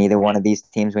 Yeah. I think neither one of these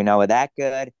teams we know are that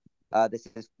good. This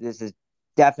is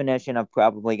definition of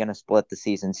probably going to split the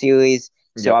season series.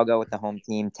 So Yep. I'll go with the home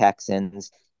team, Texans.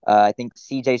 I think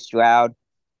CJ Stroud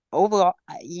overall,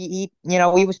 he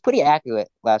was pretty accurate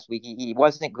last week. He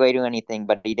wasn't great or anything,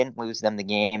 but he didn't lose them the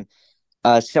game.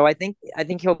 So I think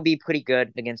he'll be pretty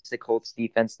good against the Colts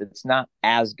defense. That's not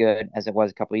as good as it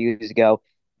was a couple of years ago.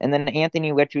 And then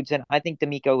Anthony Richardson, I think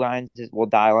D'Amico Ryans will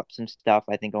dial up some stuff.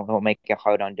 I think he'll make it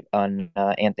hard on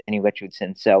Anthony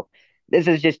Richardson. So this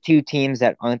is just two teams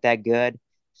that aren't that good.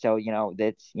 So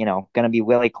that's going to be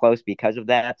really close because of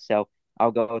that. So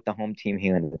I'll go with the home team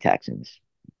here in the Texans.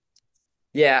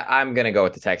 Yeah, I'm gonna go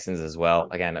with the Texans as well.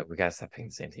 Again, we gotta stop picking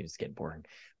the same team. It's getting boring.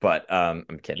 But I'm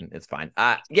kidding. It's fine.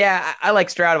 Yeah, I like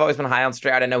Stroud. I've always been high on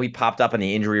Stroud. I know he popped up in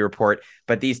the injury report,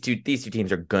 but these two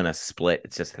teams are gonna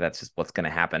split. That's just what's gonna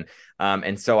happen.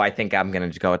 And so I think I'm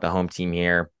gonna go with the home team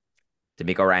here.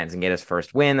 D'Amico Ryans can get his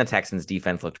first win. The Texans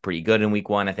defense looked pretty good in week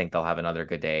one. I think they'll have another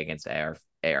good day against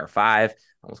AR5.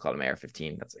 Almost called him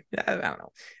AR-15. That's like, I don't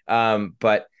know.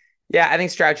 But yeah, I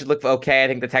think Stroud should look okay. I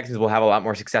think the Texans will have a lot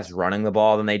more success running the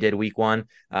ball than they did week one.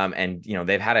 And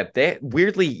they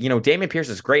weirdly, Dameon Pierce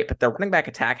is great, but their running back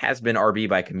attack has been RB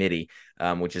by committee,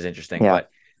 which is interesting. Yeah. But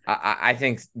I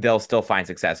think they'll still find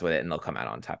success with it and they'll come out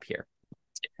on top here.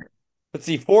 Let's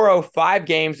see, 405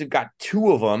 games. We've got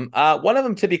two of them. One of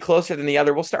them to be closer than the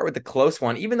other. We'll start with the close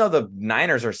one. Even though the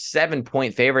Niners are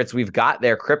 7-point favorites, we've got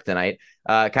their kryptonite.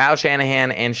 Kyle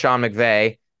Shanahan and Sean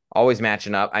McVay always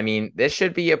matching up. I mean, this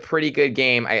should be a pretty good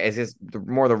game. It's just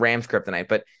more the Rams kryptonite.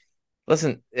 But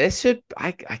listen,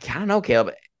 I don't know,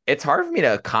 Caleb. It's hard for me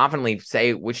to confidently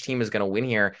say which team is going to win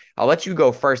here. I'll let you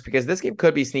go first because this game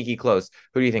could be sneaky close.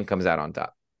 Who do you think comes out on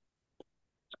top?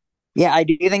 Yeah, I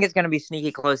do think it's going to be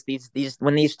sneaky close. These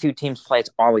when these two teams play, it's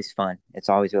always fun. It's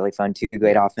always really fun. Two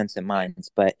great offensive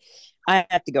minds. But I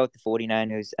have to go with the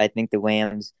 49ers. I think the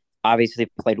Rams obviously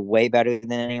played way better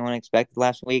than anyone expected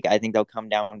last week. I think they'll come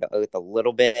down to earth a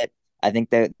little bit. I think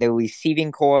the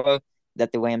receiving core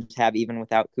that the Rams have, even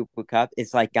without Cooper Kupp,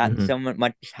 it's like gotten so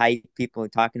much hype. People are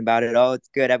talking about it. Oh, it's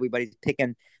good. Everybody's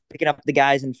picking up the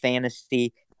guys in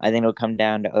fantasy. I think it'll come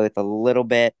down to earth a little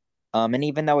bit. And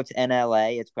even though it's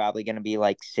NLA, it's probably going to be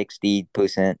like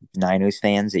 60% Niners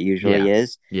fans. It usually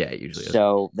is. Yeah, it usually is.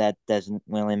 So that doesn't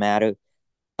really matter.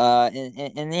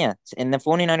 And yeah, and the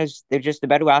 49ers, they're just a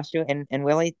better roster. And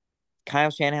really,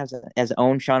 Kyle Shanahan has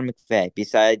owned Sean McVay.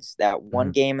 Besides that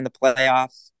one game in the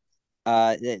playoffs,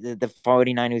 the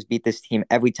 49ers beat this team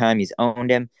every time he's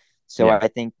owned him. So I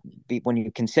think when you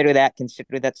consider that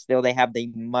still they have the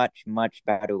much, much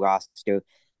better roster.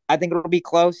 I think it'll be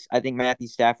close. I think Matthew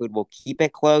Stafford will keep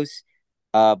it close.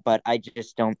 But I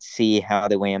just don't see how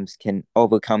the Rams can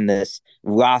overcome this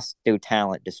roster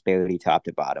talent disparity top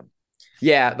to bottom.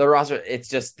 Yeah, it's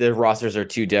just the rosters are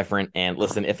too different. And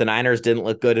listen, if the Niners didn't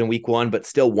look good in week one, but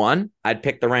still won, I'd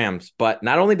pick the Rams. But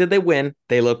not only did they win,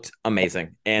 they looked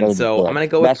amazing. And I'm going to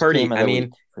go with Purdy. I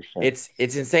mean, sure. it's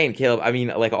insane, Caleb. I mean,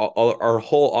 like all our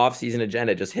whole offseason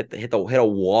agenda just hit a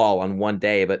wall on one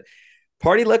day. But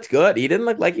Purdy looked good. He didn't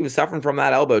look like he was suffering from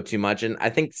that elbow too much. And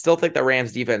I still think the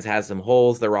Rams defense has some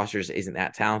holes. Their roster isn't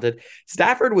that talented.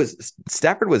 Stafford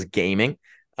was gaming.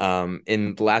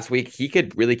 In the last week, he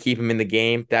could really keep him in the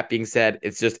game. That being said,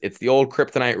 it's the old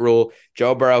kryptonite rule.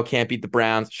 Joe Burrow can't beat the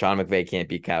Browns. Sean McVay can't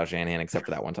beat Kyle Shanahan except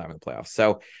for that one time in the playoffs.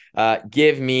 So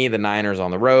give me the Niners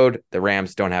on the road. The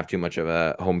Rams don't have too much of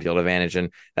a home field advantage,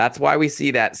 and that's why we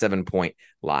see that 7-point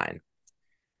line.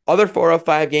 Other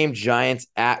 405 game, Giants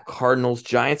at Cardinals.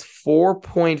 Giants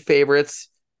 4-point favorites.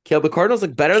 Caleb, the Cardinals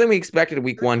look better than we expected in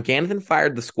week one. Gannon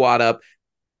fired the squad up.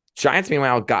 Giants,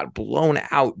 meanwhile, got blown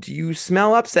out. Do you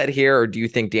smell upset here, or do you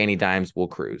think Danny Dimes will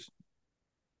cruise?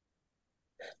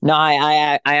 No,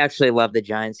 I actually love the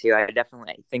Giants here. I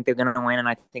definitely think they're going to win, and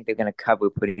I think they're going to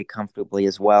cover pretty comfortably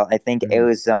as well. I think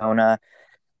Arizona,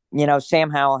 Sam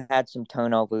Howell had some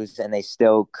turnovers, and they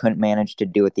still couldn't manage to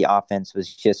do it. The offense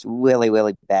was just really,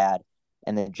 really bad,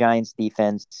 and the Giants'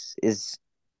 defense is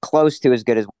close to as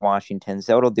good as Washington,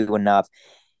 so it'll do enough.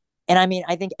 And I mean,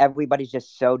 I think everybody's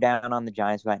just so down on the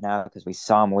Giants right now because we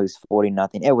saw them lose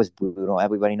 40-0. It was brutal.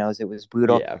 Everybody knows it was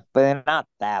brutal, but they're not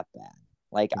that bad.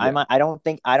 Like I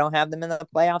don't have them in the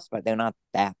playoffs, but they're not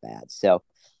that bad. So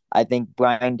I think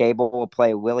Brian Dable will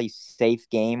play a really safe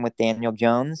game with Daniel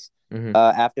Jones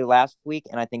after last week,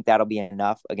 and I think that'll be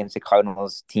enough against the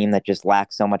Cardinals team that just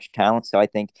lacks so much talent. So I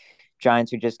think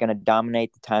Giants are just going to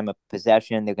dominate the time of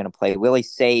possession. They're going to play really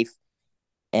safe.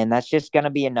 And that's just going to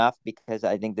be enough because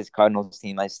I think this Cardinals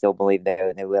team, I still believe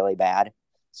they're really bad.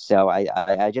 So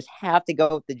I just have to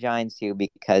go with the Giants here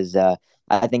because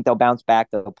I think they'll bounce back.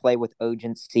 They'll play with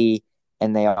urgency,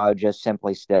 and they are just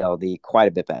simply still the quite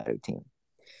a bit better team.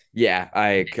 Yeah,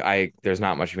 I there's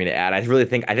not much for me to add. I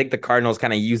think the Cardinals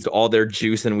kind of used all their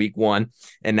juice in week one,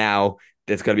 and now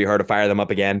it's going to be hard to fire them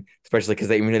up again, especially because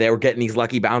they were getting these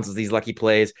lucky bounces, these lucky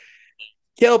plays.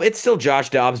 Caleb, it's still Josh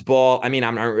Dobbs' ball. I mean,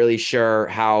 I'm not really sure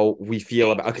how we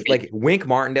feel about like Wink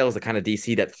Martindale is the kind of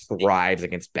DC that thrives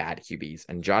against bad QBs,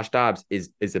 and Josh Dobbs is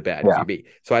a bad QB.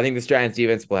 So I think this Giants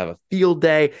defense will have a field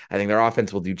day. I think their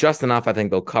offense will do just enough. I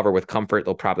think they'll cover with comfort.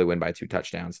 They'll probably win by 2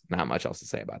 touchdowns. Not much else to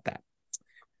say about that.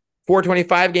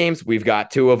 425 games, we've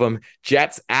got 2 of them.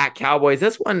 Jets at Cowboys.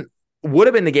 This one would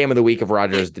have been the game of the week if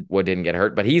Rodgers didn't get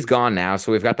hurt, but he's gone now.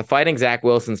 So we've got the fighting Zach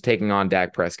Wilson's taking on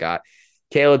Dak Prescott.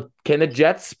 Caleb, can the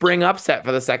Jets spring upset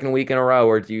for the second week in a row,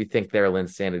 or do you think their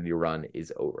insanity run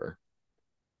is over?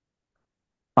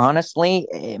 Honestly,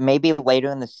 maybe later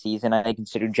in the season, I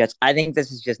consider Jets. I think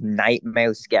this is just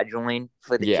nightmare scheduling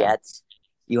for the Jets.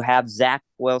 You have Zach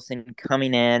Wilson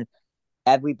coming in.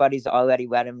 Everybody's already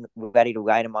ready to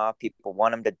write him off. People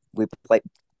want him to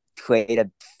trade a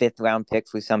 5th-round pick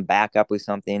for some backup or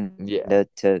something Yeah.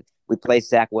 to replace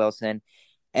Zach Wilson.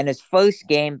 And his first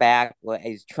game back,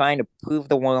 he's trying to prove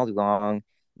the world wrong.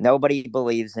 Nobody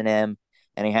believes in him,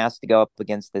 and he has to go up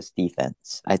against this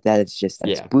defense. That's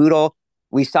Yeah. brutal.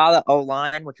 We saw the O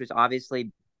line, which was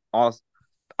obviously all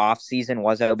off season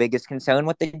was our biggest concern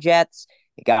with the Jets.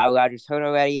 It got Rodgers hurt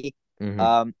already.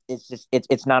 Hmm.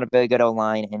 It's not a very good O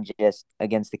line, and just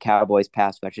against the Cowboys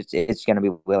pass rush, it's going to be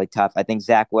really tough. I think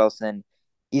Zach Wilson,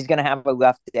 he's going to have a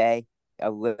rough day,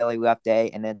 a really rough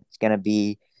day, and it's going to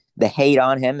be the hate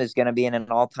on him is going to be in an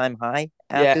all time high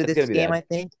Yeah, after it's gonna this be game. bad. I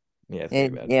think. Yeah, it's gonna be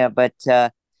And bad. yeah, but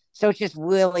so it's just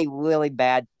really, really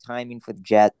bad timing for the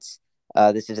Jets.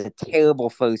 This is a terrible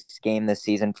first game this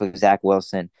season for Zach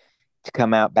Wilson to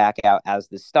come out back out as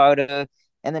the starter.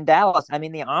 And then Dallas, I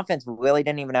mean, the offense really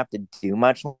didn't even have to do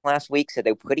much last week, so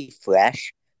they're pretty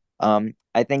fresh.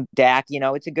 I think Dak,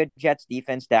 it's a good Jets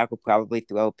defense. Dak will probably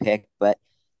throw a pick, but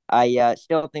I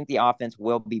still think the offense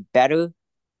will be better.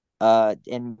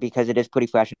 And because it is pretty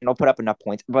fresh, and it'll put up enough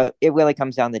points. But it really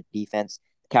comes down to defense.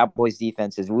 Cowboys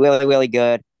defense is really, really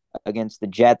good against the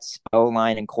Jets O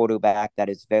line and quarterback that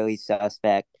is very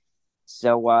suspect.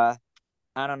 So I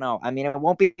don't know. I mean, it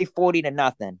won't be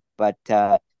 40-0, but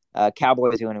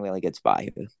Cowboys are in a really good spot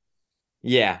here.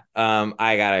 Yeah,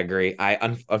 I gotta agree.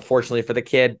 Unfortunately for the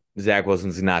kid, Zach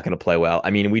Wilson's not going to play well.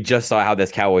 I mean, we just saw how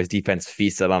this Cowboys defense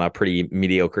feasted on a pretty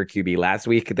mediocre QB last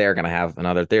week. They're going to have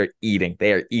another. They're eating.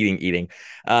 They are eating.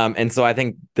 And so I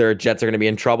think their Jets are going to be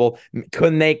in trouble.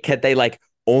 Could they like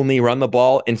only run the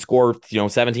ball and score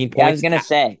 17 Yeah, I was points? gonna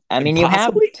say. I mean, you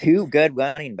have Possibly. two good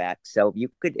running backs, so you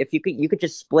could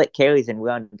just split carries and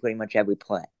run pretty much every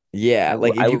play. Yeah,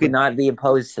 like if I you would could. not be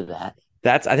opposed to that.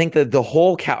 That's I think the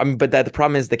whole cow. I mean, but the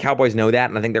problem is the Cowboys know that,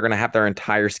 and I think they're going to have their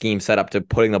entire scheme set up to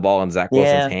putting the ball in Zach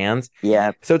Wilson's Yeah, hands.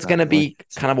 yeah, So it's going to probably. be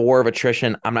kind of a war of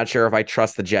attrition. I'm not sure if I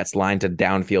trust the Jets line to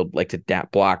downfield, like to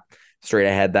block straight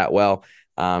ahead that well.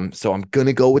 So I'm going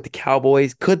to go with the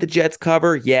Cowboys. Could the Jets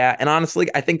cover? Yeah. And honestly,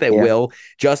 I think they Yeah. will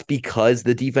just because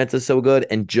the defense is so good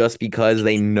and just because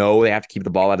they know they have to keep the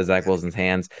ball out of Zach Wilson's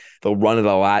hands. They'll run it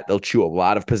a lot. They'll chew a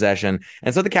lot of possession.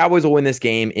 And so the Cowboys will win this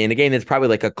game in a game that's probably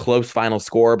like a close final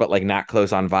score, but like not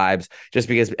close on vibes, just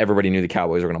because everybody knew the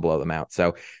Cowboys were going to blow them out.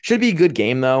 So should be a good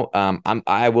game though.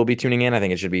 I will be tuning in. I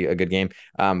think it should be a good game.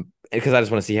 Because I just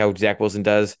want to see how Zach Wilson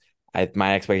does.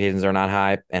 My expectations are not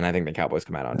high, and I think the Cowboys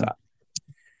come out on top.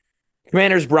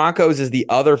 Commanders Broncos is the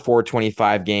other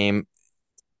 425 game.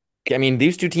 I mean,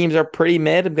 these two teams are pretty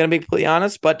mid. I'm going to be completely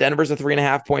honest, but Denver's a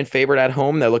 3.5-point favorite at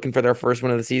home. They're looking for their first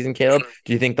win of the season. Caleb,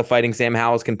 do you think the Fighting Sam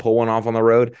Howells can pull one off on the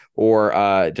road, or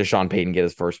does Sean Payton get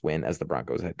his first win as the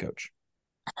Broncos head coach?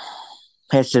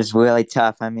 This is really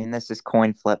tough. I mean, this is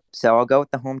coin flip. So I'll go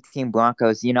with the home team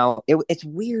Broncos. It's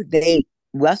weird.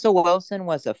 Russell Wilson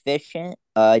was efficient,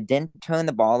 didn't turn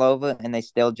the ball over, and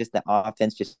the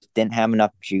offense just didn't have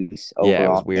enough juice Yeah, it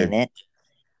was overall in weird. it.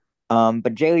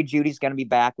 But Jerry Judy's going to be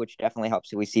back, which definitely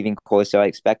helps the receiving core. So I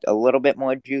expect a little bit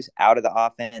more juice out of the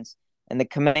offense. And the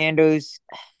Commanders,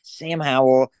 Sam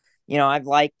Howell, I've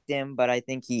liked him, but I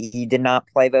think he did not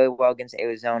play very well against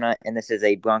Arizona. And this is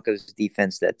a Broncos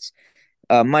defense that's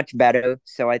much better.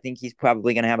 So I think he's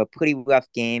probably going to have a pretty rough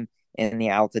game in the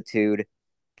altitude.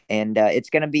 And it's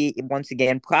going to be, once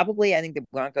again, probably, I think the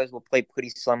Broncos will play pretty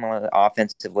similar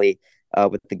offensively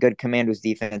with the good Commanders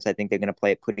defense. I think they're going to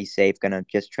play it pretty safe, going to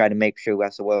just try to make sure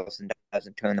Russell Wilson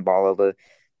doesn't turn the ball over.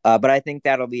 But I think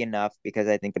that'll be enough because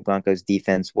I think the Broncos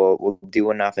defense will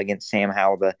do enough against Sam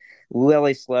Howell to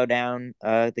really slow down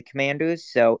the Commanders.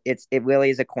 So it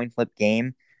really is a coin flip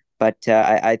game. But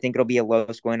I think it'll be a low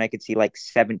score, and I could see like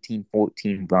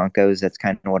 17-14 Broncos. That's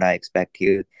kind of what I expect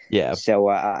here. Yeah. So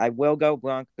I will go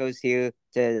Broncos here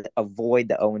to avoid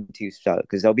the 0-2 start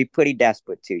because they'll be pretty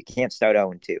desperate too. You can't start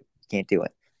 0-2. You can't do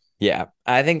it. Yeah,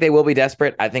 I think they will be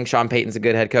desperate. I think Sean Payton's a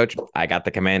good head coach. I got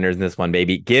the Commanders in this one,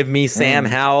 baby. Give me Sam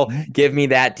Howell. Give me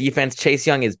that defense. Chase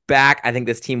Young is back. I think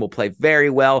this team will play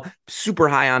very well. Super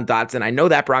high on Dotson. I know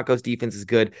that Broncos defense is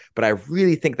good, but I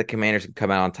really think the Commanders can come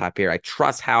out on top here. I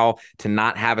trust Howell to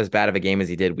not have as bad of a game as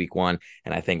he did week one,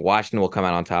 and I think Washington will come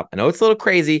out on top. I know it's a little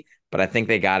crazy, but I think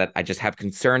they got it. I just have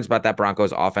concerns about that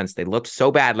Broncos offense. They looked so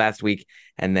bad last week,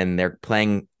 and then they're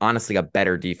playing, honestly, a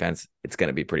better defense. It's going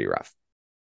to be pretty rough.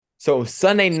 So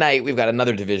Sunday night, we've got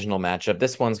another divisional matchup.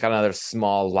 This one's got another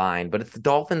small line, but it's the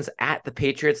Dolphins at the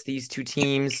Patriots. These two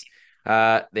teams,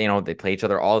 they play each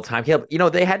other all the time.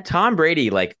 They had Tom Brady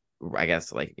like I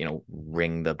guess,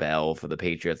 ring the bell for the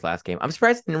Patriots last game. I'm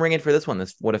surprised it didn't ring it for this one.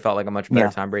 This would have felt like a much better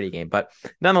Yeah. Tom Brady game, but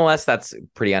nonetheless, that's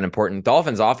pretty unimportant.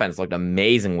 Dolphins offense looked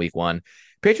amazing week one.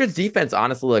 Patriots defense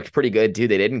honestly looked pretty good too.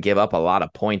 They didn't give up a lot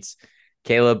of points.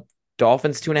 Caleb,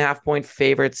 Dolphins 2.5 point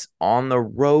favorites on the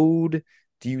road.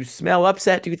 Do you smell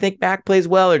upset? Do you think Mac plays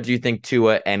well, or do you think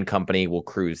Tua and company will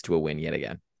cruise to a win yet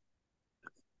again?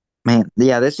 Man,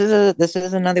 yeah, this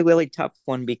is another really tough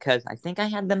one because I think I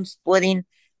had them splitting,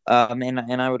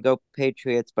 and I would go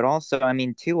Patriots, but also I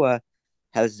mean Tua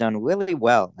has done really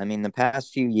well. I mean the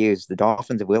past few years the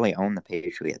Dolphins have really owned the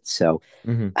Patriots, so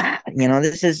Mm-hmm.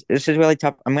 this is really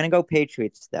tough. I'm gonna go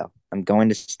Patriots though. I'm going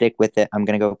to stick with it. I'm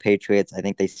gonna go Patriots. I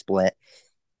think they split.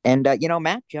 And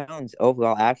Mac Jones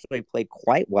overall actually played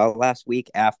quite well last week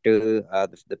after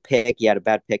the pick. He had a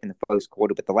bad pick in the first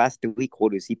quarter, but the last 3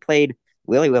 quarters he played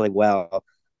really, really well.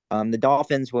 The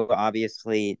Dolphins were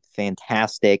obviously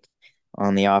fantastic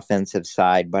on the offensive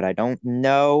side, but I don't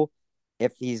know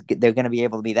if they're going to be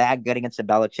able to be that good against the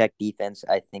Belichick defense.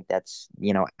 I think that's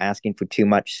asking for too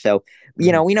much. So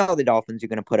Mm-hmm. we know the Dolphins are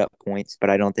going to put up points,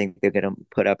 but I don't think they're going to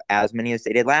put up as many as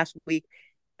they did last week.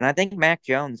 And I think Mac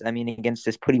Jones, I mean, against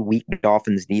this pretty weak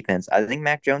Dolphins defense, I think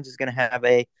Mac Jones is going to have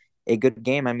a good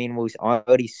game. I mean, we've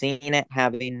already seen it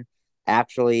having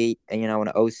actually, an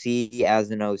OC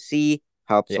as an OC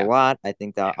helps a Yeah. lot. I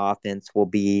think the offense will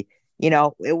be,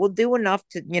 it will do enough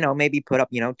to, maybe put up,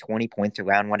 20 points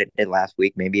around what it did last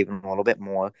week, maybe even a little bit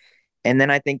more. And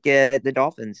then I think the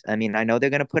Dolphins, I mean, I know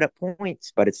they're going to put up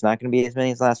points, but it's not going to be as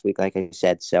many as last week, like I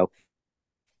said. So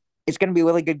it's going to be a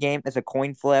really good game. It's a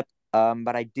coin flip.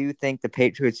 But I do think the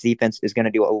Patriots defense is going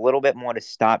to do a little bit more to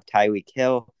stop Tyreek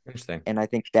Hill, Interesting. and I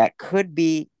think that could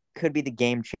be the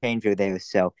game changer there.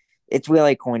 So it's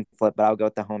really a coin flip, but I'll go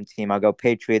with the home team. I'll go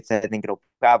Patriots. I think it'll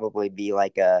probably be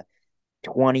like a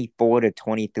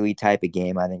 24-23 type of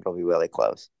game. I think it'll be really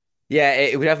close. Yeah,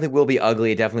 it definitely will be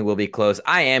ugly. It definitely will be close.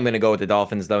 I am going to go with the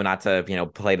Dolphins, though, not to,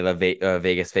 play to the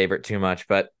Vegas favorite too much.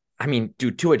 But I mean,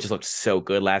 dude, Tua just looked so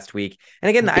good last week. And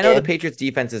again, He I know the did. Patriots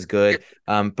defense is good,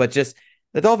 but just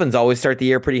the Dolphins always start the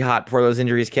year pretty hot before those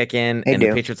injuries kick in. They And the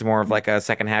do. Patriots are more of like a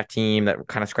second half team that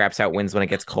kind of scraps out wins when it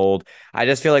gets cold. I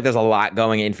just feel like there's a lot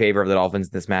going in favor of the Dolphins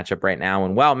in this matchup right now.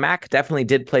 And while Mac definitely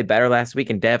did play better last week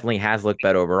and definitely has looked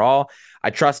better overall, I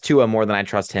trust Tua more than I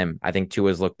trust him. I think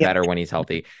Tua's looked Yep. better when he's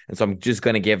healthy. And so I'm just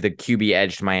going to give the QB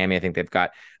edge to Miami. I think they've got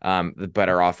the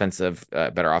better offense. I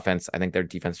think their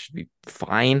defense should be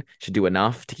fine, should do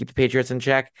enough to keep the Patriots in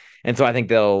check. And so I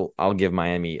think I'll give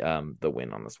Miami the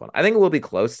win on this one. I think it will be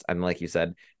close. And like you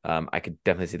said, I could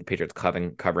definitely see the Patriots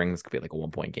covering. This could be like a 1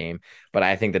 point game, but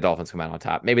I think the Dolphins come out on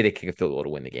top. Maybe they kick a field goal to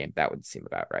win the game. That would seem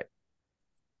about right.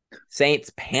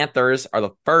 Saints Panthers are the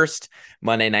first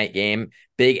Monday night game.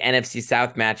 Big NFC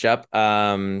South matchup.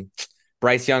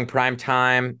 Bryce Young prime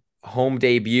time home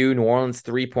debut. New Orleans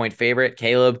 3 point favorite.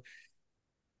 Caleb,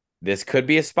 this could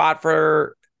be a spot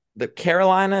for the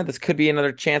Carolina. This could be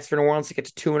another chance for New Orleans to get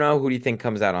to 2-0. Who do you think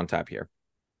comes out on top here?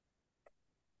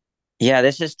 Yeah,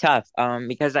 this is tough.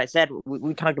 Because I said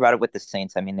we talked about it with the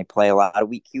Saints. I mean, they play a lot of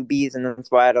weak QBs, and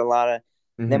that's why I had a lot of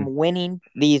Mm-hmm. them winning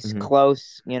these Mm-hmm.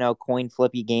 close, coin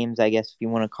flippy games, I guess if you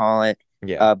want to call it.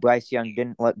 Yeah. Bryce Young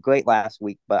didn't look great last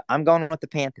week, but I'm going with the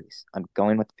Panthers. I'm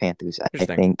going with the Panthers. I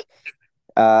Interesting.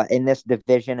 think in this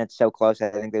division, it's so close. I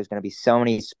think there's going to be so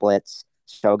many splits.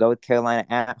 So I'll go with Carolina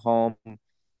at home.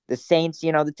 The Saints,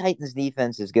 the Titans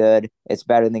defense is good. It's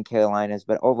better than Carolina's,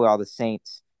 but overall, the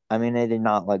Saints, I mean, they did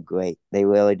not look great. They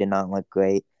really did not look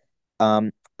great.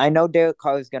 I know Derek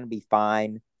Carr is going to be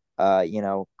fine.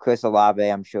 Chris Olave,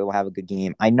 I'm sure will have a good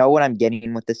game. I know what I'm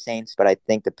getting with the Saints, but I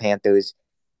think the Panthers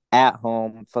at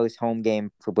home, first home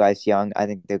game for Bryce Young. I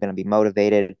think they're going to be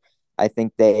motivated. I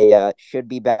think they should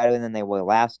be better than they were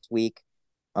last week.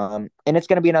 And it's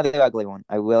going to be another ugly one.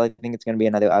 I really think it's going to be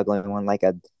another ugly one, like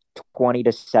a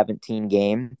 20-17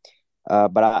 game.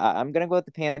 But I'm going to go with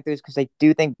the Panthers because I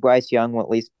do think Bryce Young will at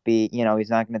least be, he's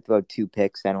not going to throw 2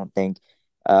 picks, I don't think.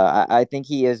 I think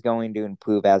he is going to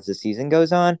improve as the season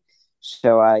goes on.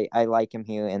 So I like him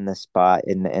here in this spot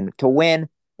and to win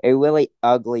a really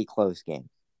ugly close game.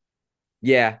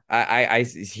 Yeah, I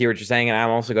hear what you're saying, and I'm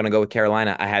also going to go with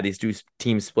Carolina. I had these two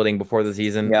teams splitting before the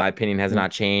season. Yep. My opinion has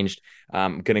not changed.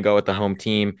 I'm going to go with the home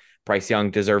team. Bryce Young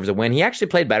deserves a win. He actually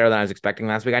played better than I was expecting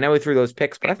last week. I know he threw those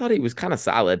picks, but I thought he was kind of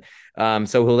solid. So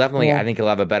he'll definitely, I Yeah. think he'll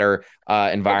have a better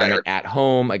environment at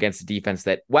home against a defense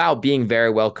that, while being very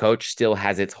well coached, still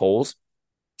has its holes.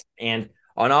 And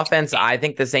on offense, I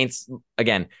think the Saints,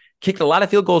 again, kicked a lot of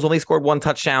field goals, only scored 1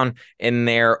 touchdown in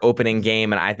their opening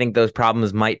game. And I think those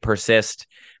problems might persist.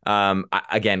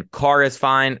 Again, Carr is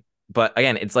fine. But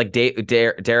again, it's like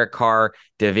Derek Carr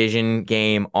division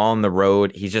game on the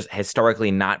road. He's just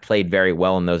historically not played very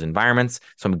well in those environments.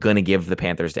 So I'm going to give the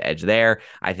Panthers the edge there.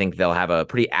 I think they'll have a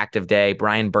pretty active day.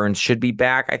 Brian Burns should be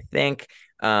back, I think.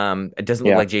 It doesn't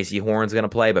look like JC Horn's going to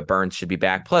play, but Burns should be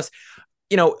back. Plus,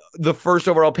 the first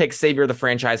overall pick, savior of the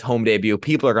franchise, home debut.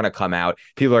 People are going to come out.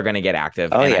 People are going to get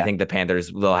active. I think the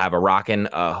Panthers will have a rockin'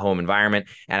 home environment,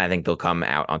 and I think they'll come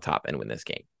out on top and win this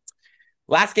game.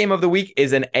 Last game of the week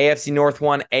is an AFC North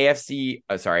one.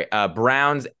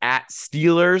 Browns at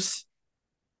Steelers.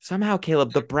 Somehow,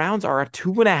 Caleb, the Browns are a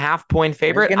 2.5-point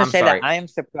favorite. I'm sorry. I am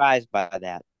surprised by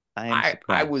that.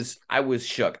 I was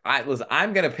shook.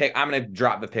 I'm gonna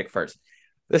drop the pick first.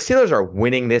 The Steelers are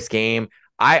winning this game.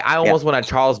 I almost want to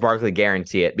Charles Barkley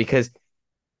guarantee it, because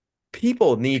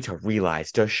people need to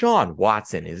realize Deshaun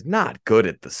Watson is not good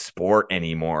at the sport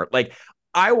anymore. Like,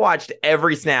 I watched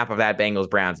every snap of that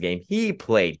Bengals-Browns game. He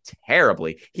played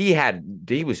terribly. He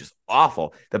was just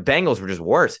awful. The Bengals were just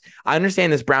worse. I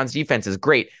understand this Browns defense is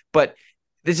great, but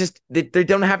they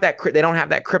don't have that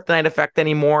kryptonite effect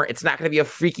anymore. It's not going to be a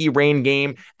freaky rain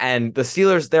game. And the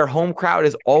Steelers, their home crowd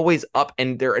is always up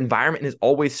and their environment is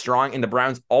always strong, and the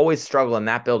Browns always struggle in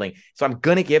that building. So I'm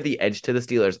going to give the edge to the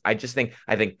Steelers. I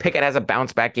think Pickett has a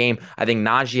bounce back game. I think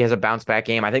Najee has a bounce back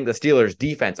game. I think the Steelers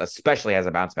defense especially has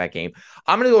a bounce back game.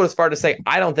 I'm going to go as far to say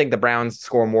I don't think the Browns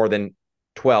score more than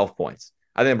 12 points.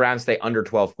 I think the Browns stay under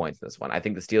 12 points in this one. I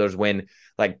think the Steelers win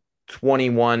like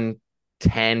 21-10,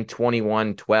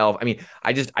 21-12. I mean,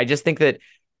 I just think that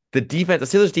the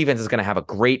Steelers defense is going to have a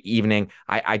great evening.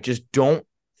 I just don't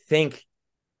think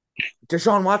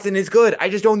Deshaun Watson is good. I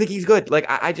just don't think he's good. Like,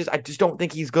 I just don't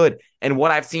think he's good. And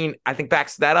what I've seen, I think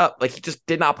backs that up. Like, he just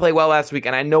did not play well last week.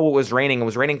 And I know it was raining. It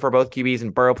was raining for both QBs,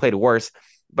 and Burrow played worse.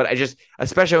 But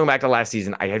especially going back to last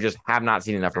season, I just have not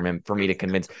seen enough from him for me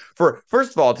to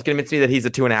first of all, to convince me that he's a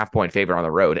 2.5-point favorite on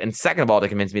the road. And second of all, to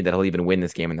convince me that he'll even win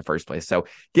this game in the first place. So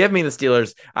give me the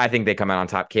Steelers. I think they come out on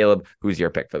top. Caleb, who's your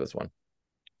pick for this one?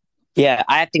 Yeah,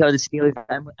 I have to go to the Steelers.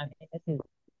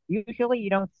 Usually you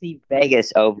don't see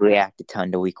Vegas overreact a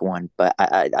ton to week 1, but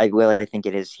I really think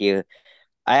it is here.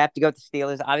 I have to go with the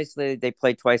Steelers. Obviously, they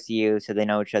play twice a year, so they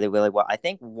know each other really well. I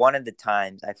think one of the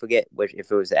times, I forget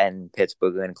if it was in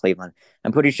Pittsburgh or in Cleveland.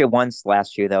 I'm pretty sure once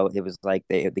last year, though, it was like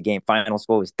the game final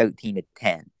score was 13-10.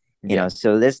 You know,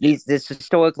 so this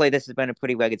historically, this has been a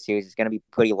pretty rugged series. It's going to be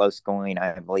pretty low scoring.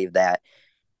 I believe that.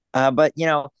 But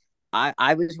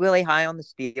I was really high on the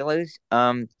Steelers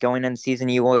going in season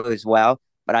year as well.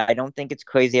 But I don't think it's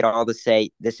crazy at all to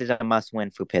say this is a must win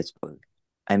for Pittsburgh.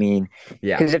 I mean,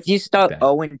 because if you start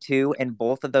 0-2 and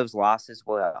both of those losses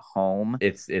were at home,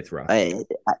 it's rough.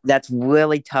 That's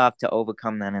really tough to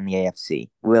overcome that in the AFC.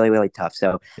 Really, really tough.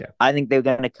 So I think they're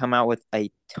going to come out with a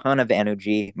ton of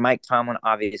energy. Mike Tomlin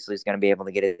obviously is going to be able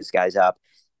to get his guys up.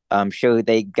 I'm sure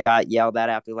they got yelled at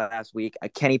after last week.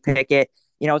 Kenny Pickett,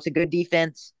 it's a good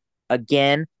defense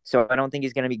again. So I don't think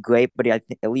he's going to be great, but I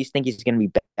at least think he's going to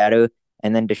be better.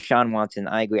 And then Deshaun Watson,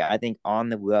 I agree. I think on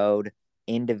the road,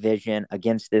 in division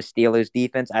against the Steelers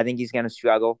defense, I think he's going to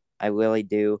struggle. I really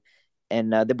do.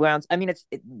 And the Browns, I mean,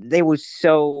 they were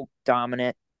so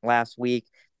dominant last week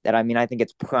that, I mean, I think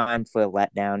it's primed for a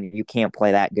letdown. You can't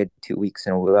play that good 2 weeks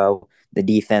in a row. The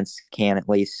defense can, at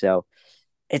least. So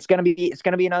it's going to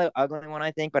be another ugly one,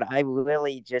 I think. But I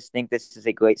really just think this is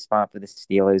a great spot for the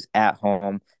Steelers at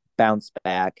home, bounce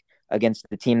back against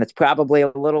the team that's probably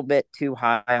a little bit too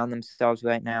high on themselves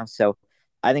right now. So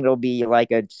I think it'll be like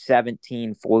a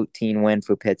 17-14 win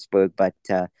for Pittsburgh, but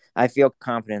I feel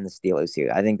confident in the Steelers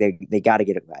here. I think they got to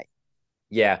get it right.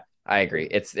 Yeah, I agree.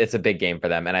 It's a big game for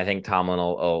them, and I think Tomlin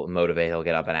will motivate. He'll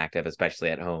get up and active, especially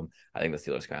at home. I think the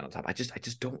Steelers come out on top. I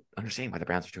just don't understand why the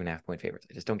Browns are 2.5-point favorites.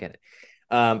 I just don't get it.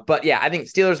 But yeah, I think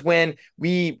Steelers win.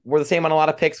 We were the same on a lot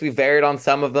of picks. We varied on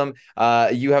some of them.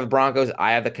 You have the Broncos.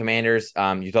 I have the Commanders.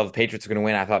 You thought the Patriots were going to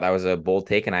win. I thought that was a bold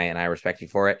take, and I respect you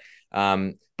for it.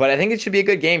 But I think it should be a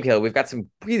good game, Caleb. We've got some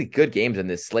really good games in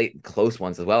this slate, close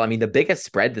ones as well. I mean, the biggest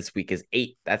spread this week is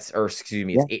 8. It's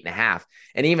 8.5.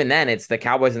 And even then, it's the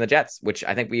Cowboys and the Jets, which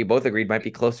I think we both agreed might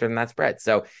be closer than that spread.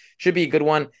 So should be a good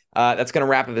one. That's going to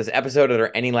wrap up this episode. Are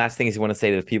there any last things you want to say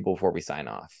to the people before we sign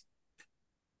off?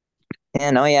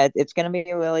 It's going to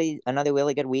be another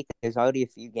really good week. There's already a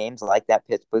few games like that.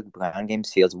 Pittsburgh Brown game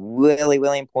feels really,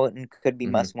 really important. Could be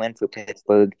must win for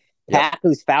Pittsburgh.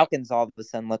 Packers Falcons all of a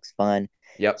sudden looks fun.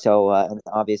 So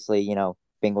obviously,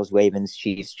 Bengals, Ravens,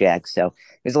 Chiefs, Jags. So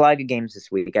there's a lot of good games this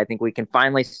week. I think we can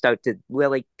finally start to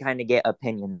really kind of get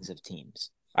opinions of teams.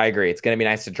 I agree. It's going to be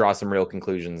nice to draw some real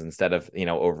conclusions instead of,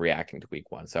 overreacting to week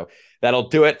 1. So that'll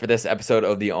do it for this episode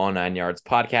of the All 9 Yards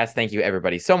podcast. Thank you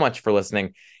everybody so much for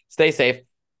listening. Stay safe,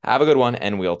 Have a good one,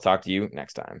 and we'll talk to you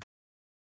next time.